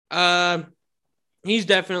 He's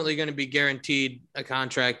definitely going to be guaranteed a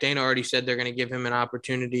contract. Dana already said they're going to give him an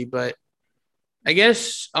opportunity, but I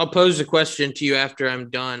guess I'll pose a question to you after I'm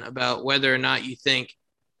done about whether or not you think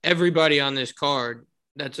everybody on this card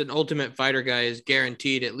that's an Ultimate Fighter guy is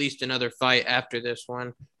guaranteed at least another fight after this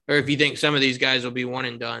one, or if you think some of these guys will be one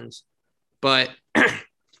and dones. But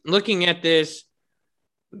looking at this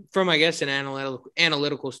from, I guess, an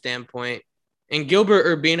analytical standpoint, in Gilbert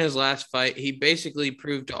Urbina's last fight, he basically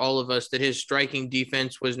proved to all of us that his striking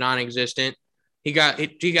defense was non-existent. He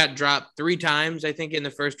got dropped 3 times, I think, in the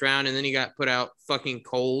first round, and then he got put out fucking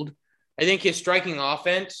cold. I think his striking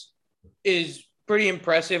offense is pretty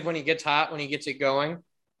impressive when he gets hot, when he gets it going.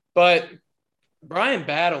 But Brian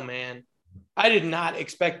Battle, man, I did not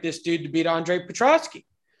expect this dude to beat Andre Petroski.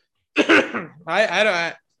 Let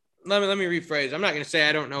me rephrase. I'm not going to say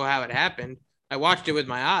I don't know how it happened. I watched it with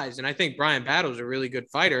my eyes, and I think Brian Battle's a really good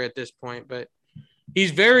fighter at this point, but he's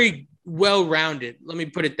very well-rounded. Let me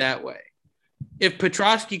put it that way. If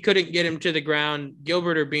Petroski couldn't get him to the ground,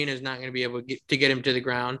 Gilbert Urbina is not going to be able to get him to the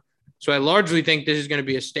ground. So I largely think this is going to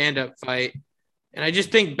be a stand-up fight. And I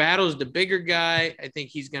just think Battle's the bigger guy. I think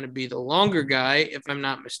he's going to be the longer guy, if I'm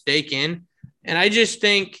not mistaken. And I just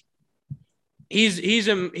think he's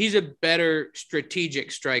a better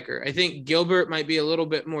strategic striker. I think Gilbert might be a little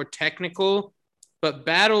bit more technical, but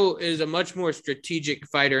Battle is a much more strategic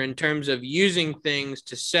fighter in terms of using things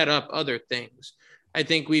to set up other things. I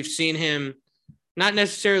think we've seen him not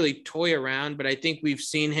necessarily toy around, but I think we've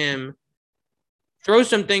seen him throw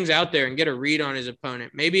some things out there and get a read on his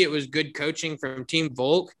opponent. Maybe it was good coaching from Team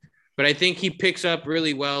Volk, but I think he picks up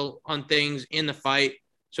really well on things in the fight.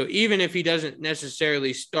 So even if he doesn't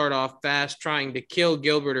necessarily start off fast trying to kill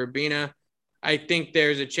Gilbert Urbina, I think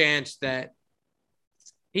there's a chance that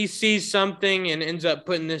he sees something and ends up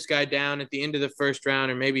putting this guy down at the end of the first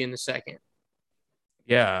round or maybe in the second.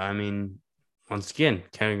 Yeah, I mean, once again,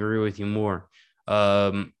 can't agree with you more.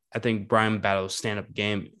 I think Brian Battle's stand-up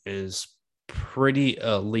game is pretty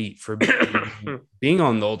elite for being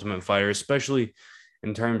on the Ultimate Fighter, especially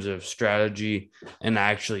in terms of strategy and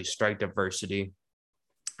actually strike diversity.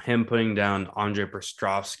 Him putting down Andre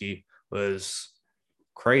Petroski was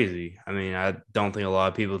crazy. I mean, I don't think a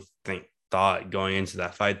lot of people thought going into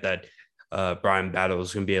that fight that Brian Battle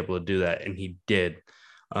was going to be able to do that, and he did.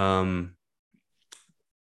 Um,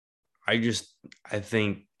 I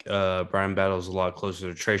think Brian Battle is a lot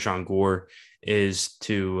closer to Trayshawn Gore is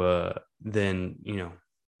to than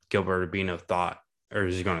Gilbert Urbina thought or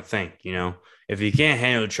is he going to think. If he can't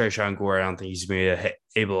handle Trayshawn Gore, I don't think he's going to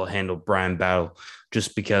be able to handle Brian Battle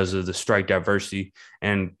just because of the strike diversity.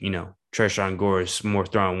 And Trayshawn Gore is more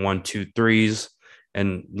throwing 1, 2, 3s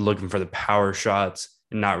and looking for the power shots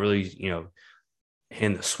and not really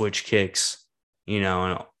hitting the switch kicks,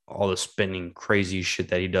 and all the spinning crazy shit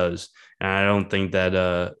that he does. And I don't think that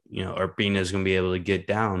Urbina is going to be able to get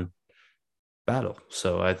down Battle.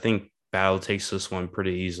 So I think Battle takes this one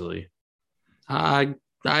pretty easily. I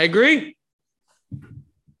agree.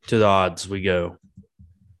 To the odds we go.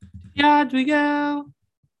 The odds we go. All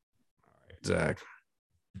right, Zach.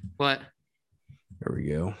 What? There we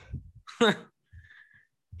go. All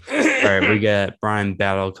right, we got Brian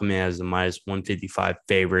Battle coming in as the minus 155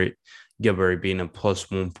 favorite. Gilbert being a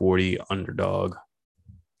plus 140 underdog.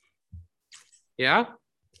 Yeah,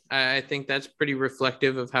 I think that's pretty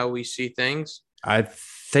reflective of how we see things. I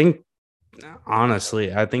think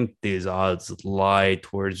these odds lie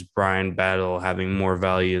towards Brian Battle having more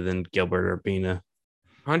value than Gilbert Urbina.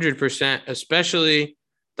 100%, especially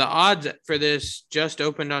the odds for this just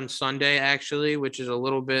opened on Sunday, actually, which is a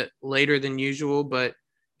little bit later than usual, but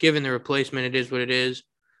given the replacement, it is what it is.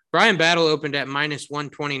 Brian Battle opened at minus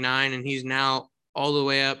 129, and he's now all the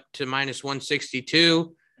way up to minus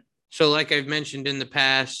 162. So like I've mentioned in the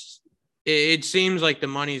past, it seems like the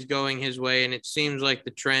money's going his way, and it seems like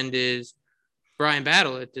the trend is Brian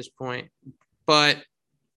Battle at this point. But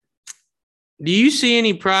do you see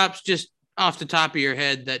any props just off the top of your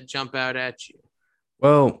head that jump out at you?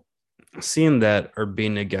 Well, seeing that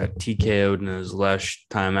Urbina got TKO'd in his last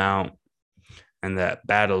time out and that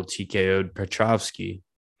Battle TKO'd Petrovsky,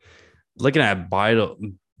 looking at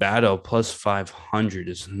Battle plus 500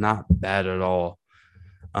 is not bad at all.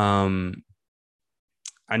 I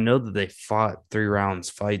know that they fought 3 rounds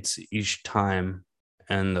fights each time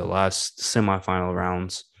in the last semifinal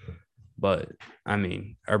rounds, but I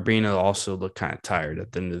mean, Urbina also looked kind of tired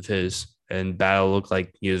at the end of his, and Battle looked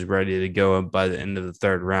like he was ready to go by the end of the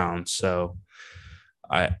 3rd round. So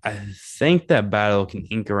I think that Battle can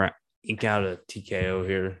ink out a TKO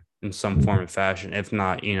here in some form of fashion. If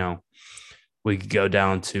not, we could go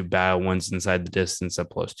down to Battle wins inside the distance at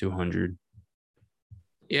plus 200.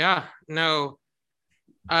 Yeah, no.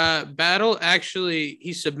 Battle actually,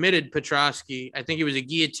 he submitted Petrovsky. I think it was a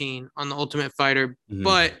guillotine on the Ultimate Fighter,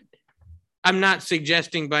 but I'm not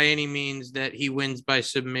suggesting by any means that he wins by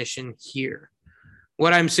submission here.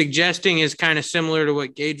 What I'm suggesting is kind of similar to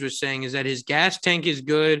what Gage was saying, is that his gas tank is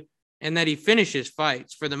good and that he finishes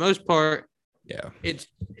fights for the most part. Yeah. It's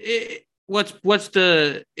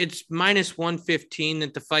minus 115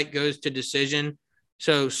 that the fight goes to decision.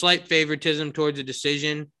 So slight favoritism towards a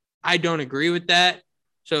decision. I don't agree with that.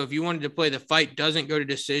 So if you wanted to play the fight doesn't go to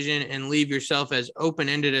decision and leave yourself as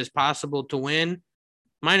open-ended as possible to win,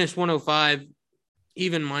 minus 105,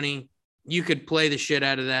 even money, you could play the shit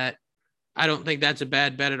out of that. I don't think that's a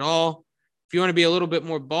bad bet at all. If you want to be a little bit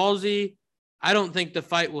more ballsy, I don't think the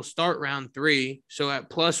fight will start round 3. So at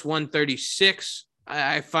plus 136,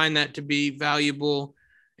 I find that to be valuable.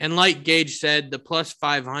 And like Gage said, the plus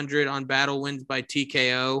 500 on Battle wins by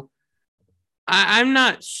TKO. I'm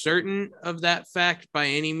not certain of that fact by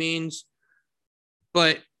any means,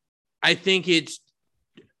 but I think it's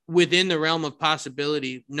within the realm of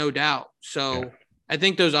possibility, no doubt. So yeah. I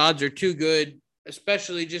think those odds are too good,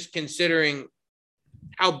 especially just considering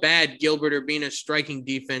how bad Gilbert Urbina's striking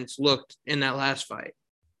defense looked in that last fight.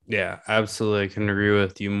 Yeah, absolutely. I can agree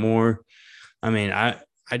with you more. I mean, I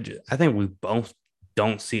think we both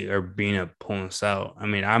don't see Urbina pulling us out. I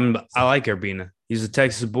mean, I like Urbina. He's a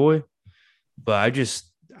Texas boy, but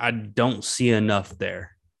I don't see enough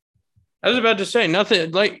there. I was about to say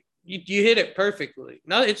nothing like you hit it perfectly.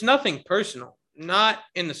 No, it's nothing personal, not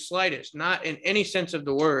in the slightest, not in any sense of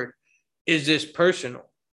the word. Is this personal?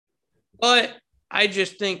 But I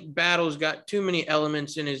just think Battle's got too many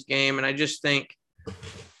elements in his game, and I just think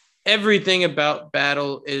everything about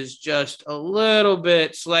Battle is just a little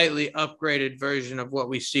bit slightly upgraded version of what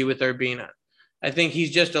we see with Urbina. I think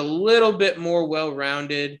he's just a little bit more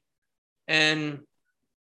well-rounded, and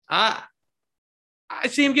I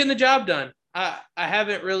see him getting the job done. I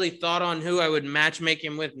haven't really thought on who I would matchmake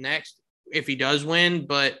him with next if he does win,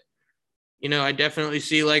 but, I definitely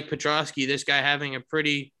see, like Petrovsky, this guy having a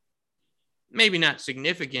pretty, maybe not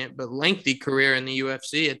significant, but lengthy career in the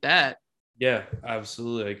UFC at that. Yeah,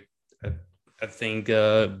 absolutely. I think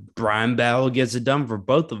Brian Battle gets it done for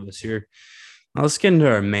both of us here. Now let's get into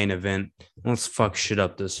our main event. Let's fuck shit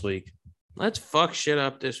up this week. Let's fuck shit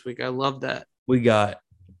up this week. I love that. We got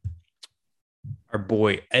our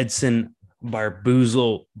boy Edson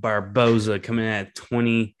Barboza coming in at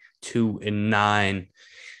 22-9.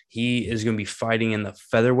 He is going to be fighting in the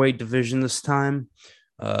featherweight division this time,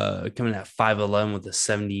 coming at 5'11" with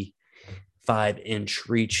a 75-inch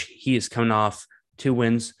reach. He is coming off 2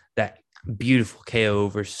 wins, that beautiful KO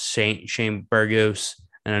versus Shane Burgos,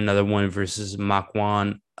 and another one versus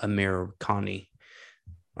Makwan Amirkhani.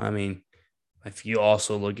 I mean, if you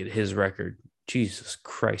also look at his record, Jesus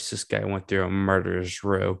Christ, this guy went through a murderous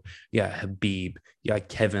row. You got Habib, you got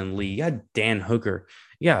Kevin Lee, you got Dan Hooker.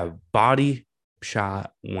 You got a body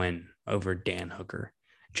shot win over Dan Hooker.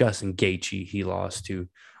 Justin Gaethje, he lost to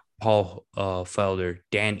Paul Felder,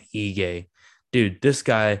 Dan Ige. Dude, this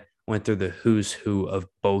guy went through the who's who of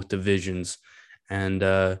both divisions,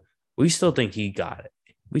 and we still think he got it.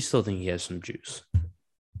 We still think he has some juice.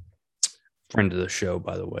 Friend of the show,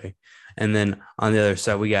 by the way. And then on the other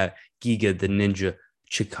side, we got Giga the Ninja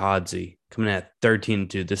Chikadze coming at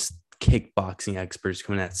 13-2. This kickboxing expert is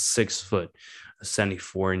coming at 6 foot, a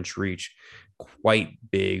 74-inch reach. Quite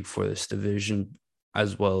big for this division,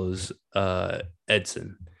 as well as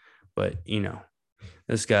Edson. But,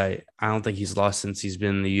 this guy, I don't think he's lost since he's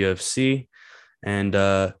been in the UFC.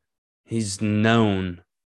 And he's known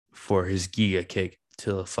for his Giga kick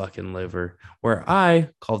to the fucking liver, where I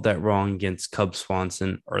called that wrong against Cub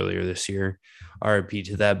Swanson earlier this year. RIP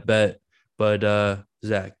to that bet. But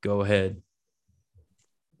Zach, go ahead.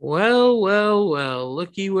 Well,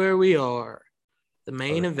 looky where we are. The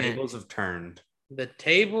main event. The tables have turned. The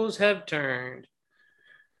tables have turned.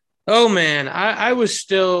 Oh, man, I was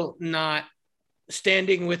still not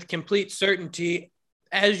standing with complete certainty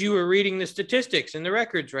as you were reading the statistics and the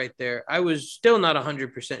records right there. I was still not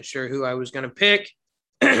 100% sure who I was going to pick.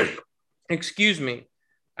 Excuse me.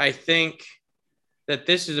 I think that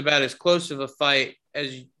this is about as close of a fight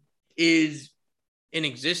as is in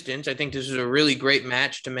existence. I think this is a really great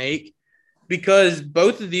match to make because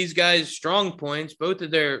both of these guys' strong points, both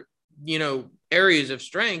of their, areas of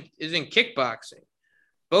strength is in kickboxing.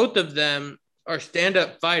 Both of them are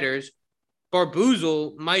stand-up fighters.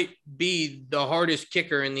 Barboza might be the hardest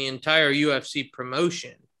kicker in the entire UFC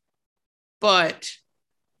promotion. But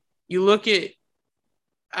you look at,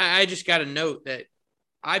 I just got to note that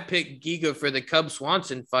I picked Giga for the Cub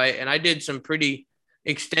Swanson fight, and I did some pretty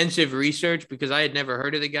extensive research because I had never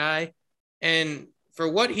heard of the guy. And for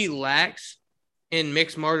what he lacks in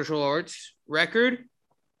mixed martial arts record,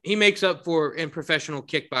 he makes up for in professional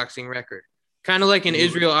kickboxing record. Kind of like an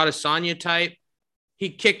Israel Adesanya type. He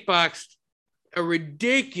kickboxed a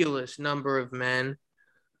ridiculous number of men.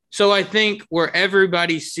 So I think where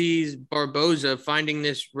everybody sees Barboza finding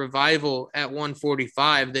this revival at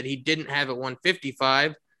 145 that he didn't have at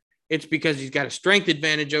 155, it's because he's got a strength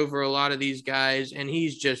advantage over a lot of these guys, and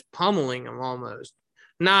he's just pummeling them almost.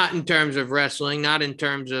 Not in terms of wrestling, not in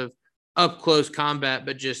terms of up-close combat,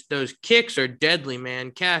 but just those kicks are deadly,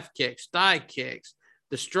 man. Calf kicks, thigh kicks.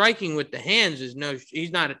 The striking with the hands is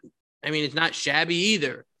it's not shabby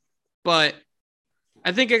either. But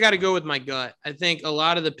I think I got to go with my gut. I think a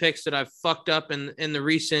lot of the picks that I've fucked up in the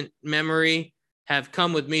recent memory have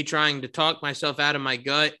come with me trying to talk myself out of my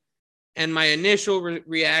gut. And my initial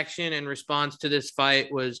reaction and response to this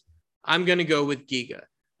fight was, I'm going to go with Giga.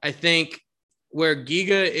 I think where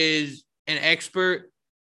Giga is an expert,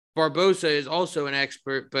 Barboza is also an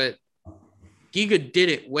expert, but Giga did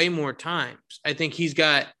it way more times. I think he's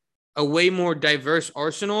got a way more diverse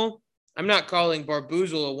arsenal. I'm not calling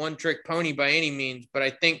Barboza a one-trick pony by any means, but I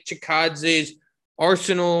think Chikadze's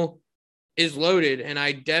arsenal is loaded, and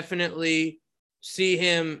I definitely see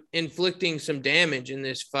him inflicting some damage in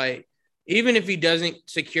this fight. Even if he doesn't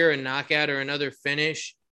secure a knockout or another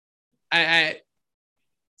finish,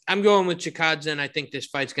 I'm going with Chikadze, and I think this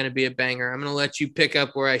fight's going to be a banger. I'm going to let you pick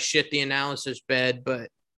up where I shit the analysis bed, but.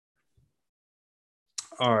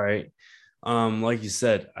 All right. Like you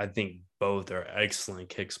said, I think both are excellent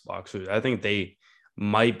kickboxers. I think they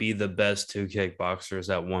might be the best 2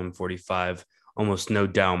 kickboxers at 145, almost no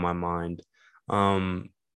doubt in my mind. I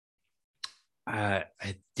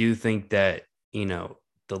do think that,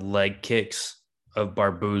 the leg kicks of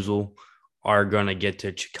Barboza are going to get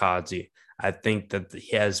to Chikadze. I think that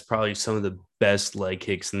he has probably some of the best leg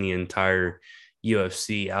kicks in the entire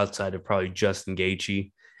UFC outside of probably Justin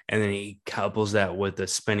Gaethje. And then he couples that with a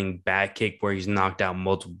spinning back kick where he's knocked out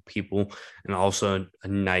multiple people and also a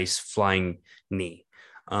nice flying knee.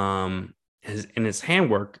 His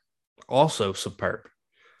handwork also superb.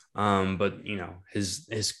 But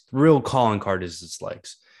his real calling card is his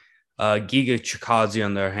legs. Giga Chikadze,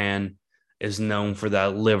 on the other hand, is known for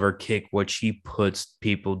that liver kick, which he puts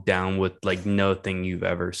people down with like nothing you've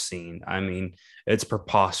ever seen. I mean, it's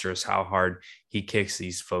preposterous how hard he kicks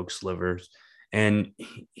these folks' livers, and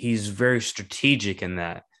he's very strategic in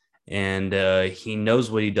that, and he knows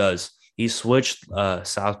what he does. He switched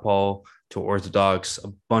southpaw to orthodox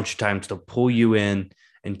a bunch of times to pull you in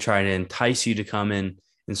and try to entice you to come in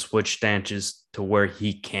and switch stances to where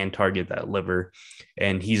he can target that liver.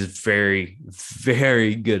 And he's very,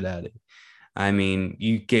 very good at it. I mean,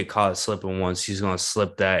 you get caught slipping once, he's going to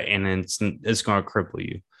slip that, and it's going to cripple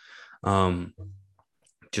you. Um,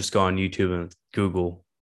 just go on YouTube and Google,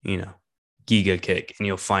 Giga kick, and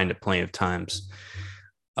you'll find it plenty of times.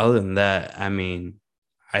 Other than that, I mean,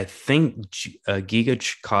 I think Giga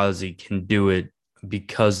Chikadze can do it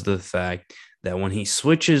because of the fact that when he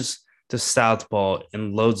switches to southpaw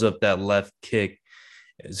and loads up that left kick,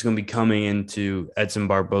 it's going to be coming into Edson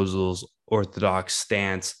Barboza's orthodox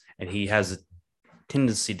stance, and he has a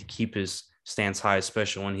tendency to keep his stance high,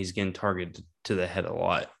 especially when he's getting targeted to the head a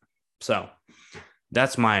lot. So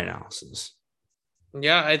that's my analysis.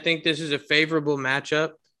 Yeah, I think this is a favorable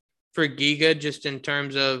matchup for Giga, just in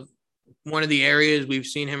terms of one of the areas we've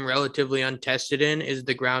seen him relatively untested in is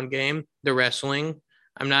the ground game, the wrestling.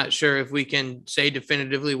 I'm not sure if we can say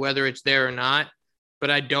definitively whether it's there or not,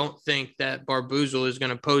 but I don't think that Barboza is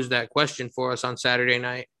going to pose that question for us on Saturday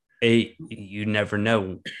night. You never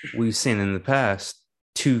know. We've seen in the past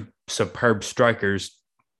two superb strikers.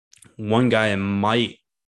 One guy might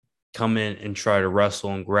come in and try to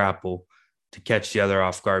wrestle and grapple to catch the other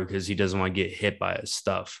off guard because he doesn't want to get hit by his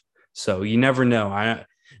stuff. So you never know.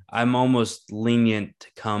 I'm almost lenient to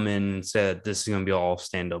come in and say that this is going to be all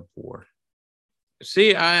stand-up war.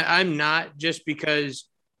 See, I'm not, just because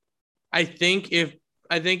I think if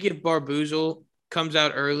Barboza comes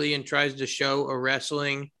out early and tries to show a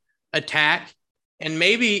wrestling attack, and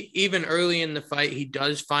maybe even early in the fight he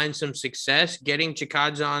does find some success getting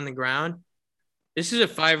Chikadze on the ground, this is a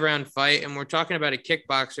 5-round fight, and we're talking about a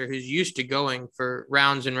kickboxer who's used to going for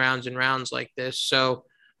rounds and rounds and rounds like this. So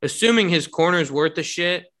assuming his corner's worth a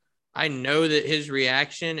shit, I know that his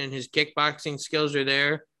reaction and his kickboxing skills are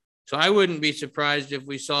there. So I wouldn't be surprised if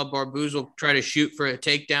we saw Barboza try to shoot for a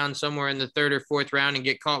takedown somewhere in the 3rd or 4th round and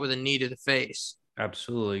get caught with a knee to the face.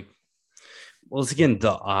 Absolutely. Well, let's get into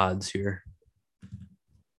the odds here.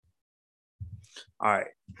 All right.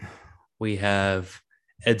 We have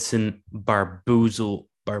Edson Barboza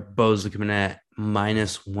coming at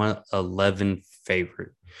minus 111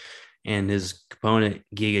 favorite. And his opponent,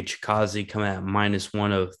 Giga Chikadze, coming at minus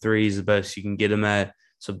 103 is the best you can get him at.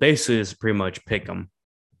 So basically, it's pretty much pick him.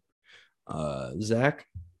 Zach?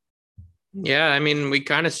 Yeah, I mean, we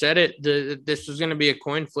kind of said it. This was going to be a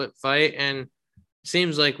coin flip fight, and it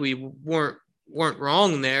seems like we weren't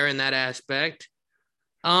wrong there in that aspect.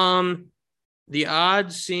 The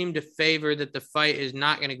odds seem to favor that the fight is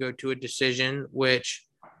not going to go to a decision, which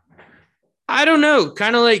I don't know.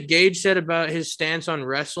 Kind of like Gage said about his stance on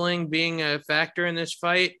wrestling being a factor in this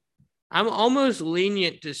fight. I'm almost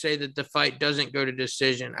lenient to say that the fight doesn't go to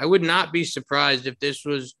decision. I would not be surprised if this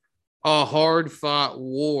was a hard-fought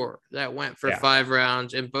war that went for 5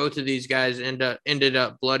 rounds, and both of these guys ended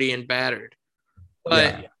up bloody and battered.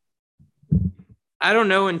 But I don't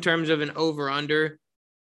know in terms of an over-under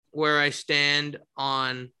where I stand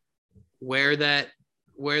on where that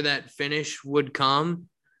finish would come.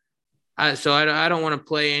 So I don't want to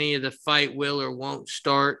play any of the fight will or won't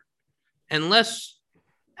start unless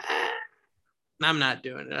I'm not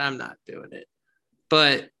doing it.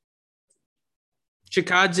 But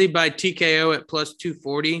Chikadze by TKO at plus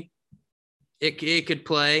 240, it could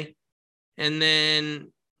play. And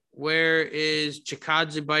then where is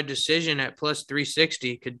Chikadze by decision at plus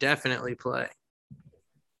 360 could definitely play.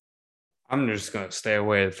 I'm just going to stay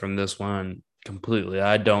away from this one completely.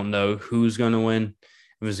 I don't know who's going to win.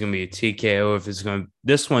 If it's going to be a TKO, if it's going to –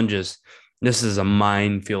 this is a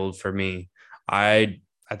minefield for me. I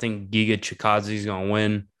think Giga Chikadze is going to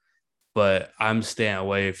win, but I'm staying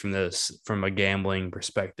away from this from a gambling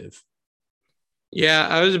perspective. Yeah,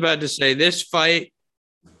 I was about to say this fight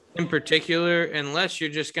in particular, unless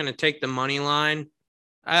you're just going to take the money line,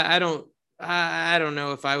 I don't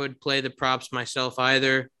know if I would play the props myself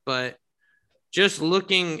either, but just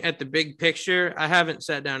looking at the big picture, I haven't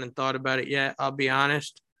sat down and thought about it yet, I'll be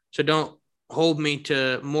honest. So don't hold me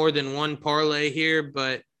to more than one parlay here,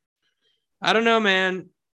 but I don't know, man.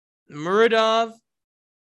 Muradov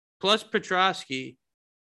plus Petrosky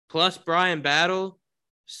plus Brian Battle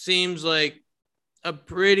seems like a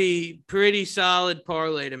pretty solid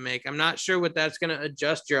parlay to make. I'm not sure what that's going to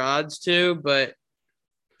adjust your odds to, but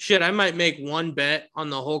shit, I might make one bet on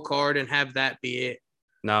the whole card and have that be it.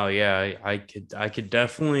 No, yeah, I could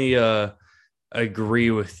definitely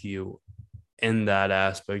agree with you in that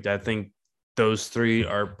aspect. I think those three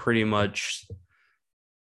are pretty much,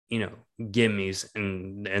 gimmies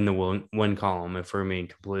in the win column, if we're being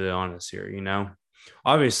completely honest here.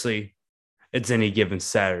 Obviously it's any given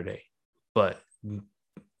Saturday, but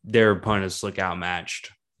their opponents look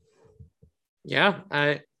outmatched. Yeah,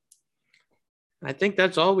 I think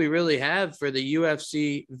that's all we really have for the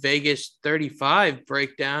UFC Vegas 35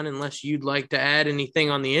 breakdown, unless you'd like to add anything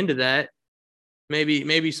on the end of that.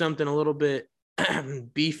 Maybe something a little bit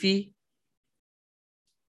beefy.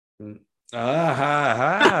 All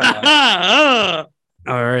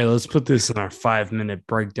right, let's put this in our 5-minute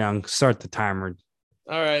breakdown. Start the timer.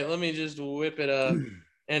 All right, let me just whip it up.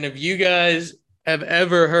 And if you guys have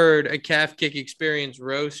ever heard a calf kick experience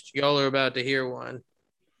roast, y'all are about to hear one.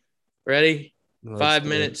 Ready? 5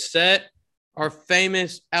 minutes set. Our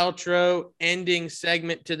famous outro ending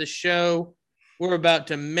segment to the show. We're about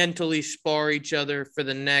to mentally spar each other for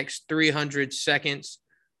the next 300 seconds.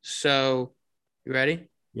 So, you ready?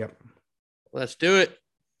 Yep. Let's do it.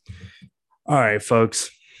 All right, folks.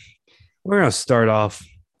 We're going to start off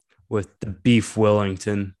with the Beef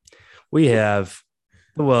Wellington. We have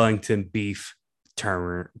the Wellington Beef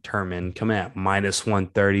Terman coming at minus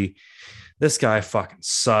 130. This guy fucking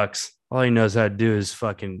sucks. All he knows how to do is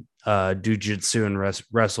fucking do jiu-jitsu and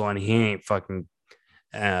wrestle, and he ain't fucking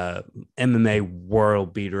MMA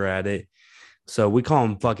world beater at it. So we call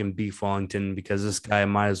him fucking Beef Wellington because this guy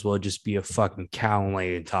might as well just be a fucking cow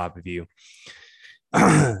laying on top of you.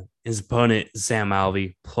 His opponent, Sam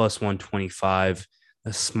Alvey, plus 125.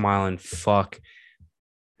 A smiling fuck.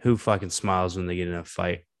 Who fucking smiles when they get in a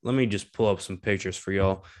fight? Let me just pull up some pictures for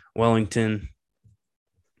y'all. Wellington.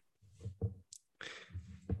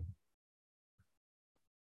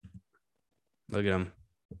 Look at him.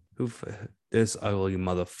 This ugly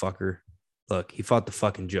motherfucker. Look, he fought the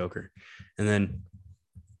fucking Joker. And then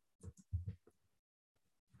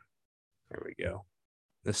there we go.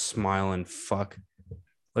 This smiling fuck.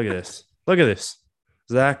 Look at this. Look at this.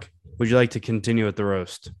 Zach, would you like to continue with the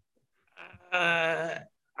roast?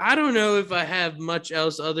 I don't know if I have much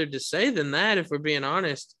else other to say than that, if we're being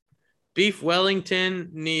honest. Beef Wellington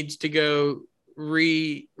needs to go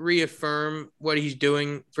reaffirm what he's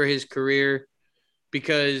doing for his career,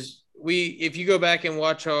 because if you go back and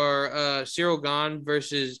watch our Cyril Gane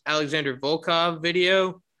versus Alexander Volkov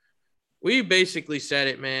video, we basically said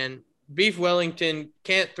it, man. Beef Wellington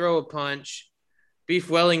can't throw a punch. Beef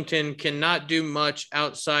Wellington cannot do much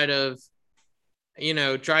outside of,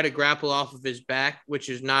 try to grapple off of his back, which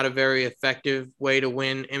is not a very effective way to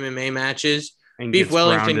win MMA matches. And Beef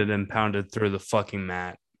Wellington rounded and pounded through the fucking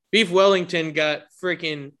mat. Beef Wellington got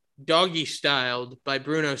freaking doggy styled by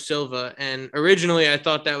Bruno Silva. And originally I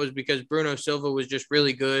thought that was because Bruno Silva was just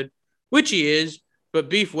really good, which he is. But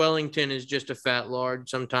Beef Wellington is just a fat lard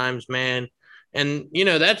sometimes, man. And,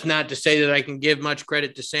 that's not to say that I can give much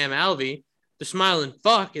credit to Sam Alvey. The smiling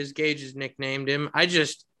fuck, as Gage has nicknamed him.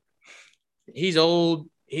 He's old.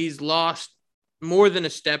 He's lost more than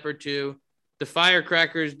a step or two. The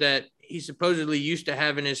firecrackers that he supposedly used to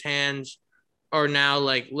have in his hands are now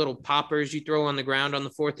like little poppers you throw on the ground on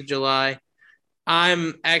the 4th of July. I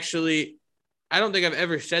don't think I've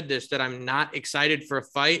ever said this, that I'm not excited for a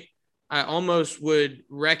fight. I almost would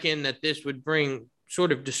reckon that this would bring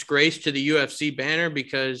sort of disgrace to the UFC banner,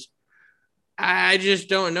 because I just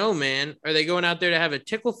don't know, man. Are they going out there to have a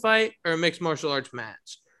tickle fight or a mixed martial arts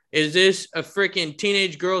match? Is this a freaking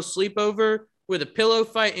teenage girl sleepover with a pillow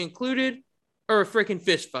fight included, or a freaking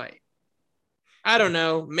fist fight? I don't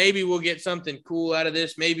know. Maybe we'll get something cool out of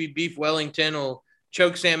this. Maybe Beef Wellington will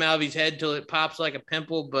choke Sam Alvey's head till it pops like a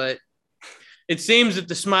pimple, but it seems that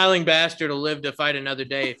the smiling bastard will live to fight another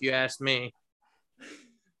day, if you ask me.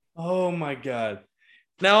 Oh, my God.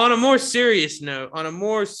 Now, on a more serious note, on a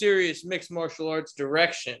more serious mixed martial arts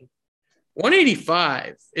direction,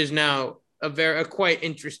 185 is now a quite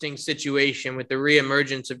interesting situation with the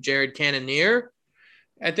reemergence of Jared Cannonier.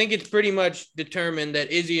 I think it's pretty much determined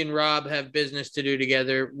that Izzy and Rob have business to do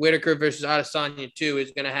together. Whitaker versus Adesanya 2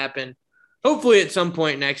 is going to happen hopefully at some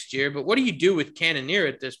point next year. But what do you do with Cannonier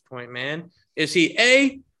at this point, man? Is he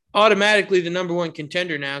A, automatically the number one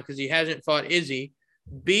contender now because he hasn't fought Izzy?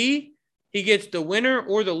 B, he gets the winner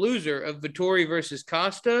or the loser of Vettori versus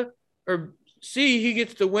Costa? Or C, he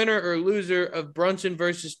gets the winner or loser of Brunson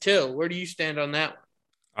versus Till? Where do you stand on that one?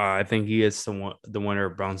 I think he gets the winner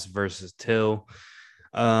of Brunson versus Till.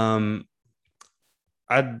 I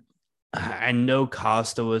I know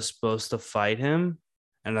Costa was supposed to fight him,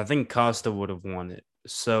 and I think Costa would have won it.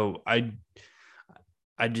 So I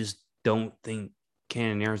just don't think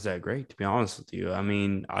Cannonier is that great, to be honest with you. I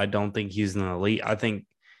mean, I don't think he's an elite. I think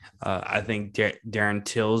Darren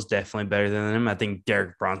Till's definitely better than him. I think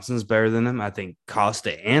Derek Bronson's better than him. I think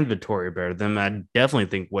Costa and Vittori are better than him. I definitely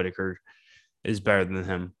think Whitaker is better than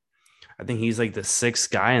him. I think he's like the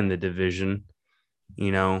sixth guy in the division.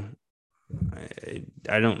 You know,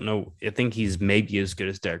 I don't know. I think he's maybe as good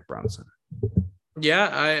as Derek Bronson. Yeah,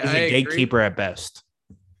 He's I a agree. gatekeeper at best.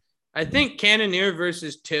 I think Cannonier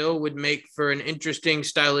versus Till would make for an interesting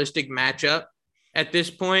stylistic matchup at this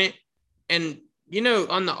point. And,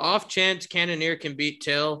 on the off chance Cannonier can beat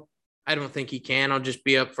Till, I don't think he can. I'll just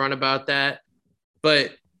be upfront about that.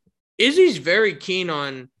 But Izzy's very keen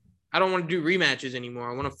on, I don't want to do rematches anymore.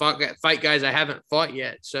 I want to fight guys I haven't fought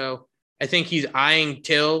yet. So I think he's eyeing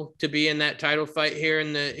Till to be in that title fight here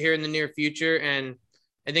in the near future. And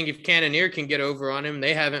I think if Cannonier can get over on him,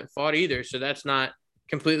 they haven't fought either. So that's not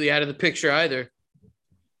completely out of the picture either.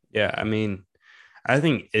 Yeah, I mean, I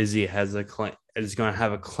think Izzy is going to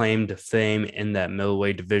have a claim to fame in that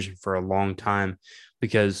middleweight division for a long time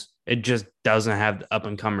because it just doesn't have the up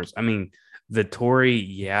and comers. I mean, Vittori,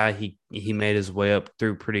 yeah, he made his way up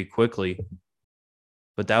through pretty quickly,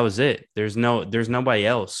 but that was it. There's nobody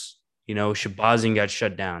else. Shabazian got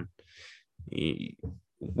shut down.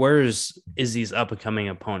 Where's Izzy's up and coming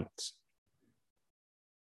opponents?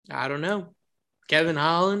 I don't know. Kevin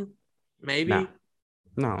Holland, maybe.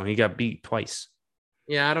 No, he got beat twice.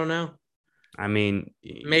 Yeah, I don't know. I mean,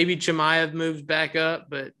 maybe Chimaev moves back up,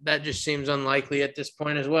 but that just seems unlikely at this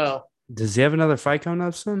point as well. Does he have another fight coming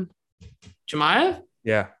up soon? Chimaev?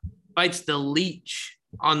 Yeah. Fights the Leech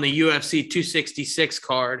on the UFC 266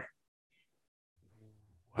 card.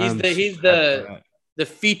 He's the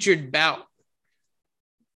featured bout.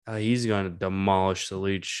 He's going to demolish the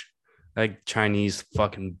Leech. That Chinese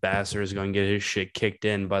fucking bastard is going to get his shit kicked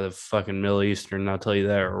in by the fucking Middle Eastern. I'll tell you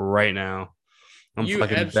that right now. I'm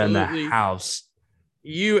fucking betting the house.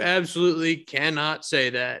 You absolutely cannot say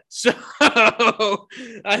that. So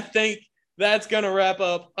I think that's going to wrap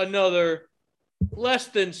up another less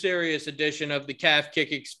than serious edition of the Calf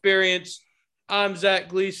Kick Experience. I'm Zach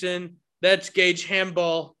Gleason. That's Gage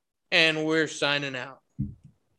Hamball, and we're signing out.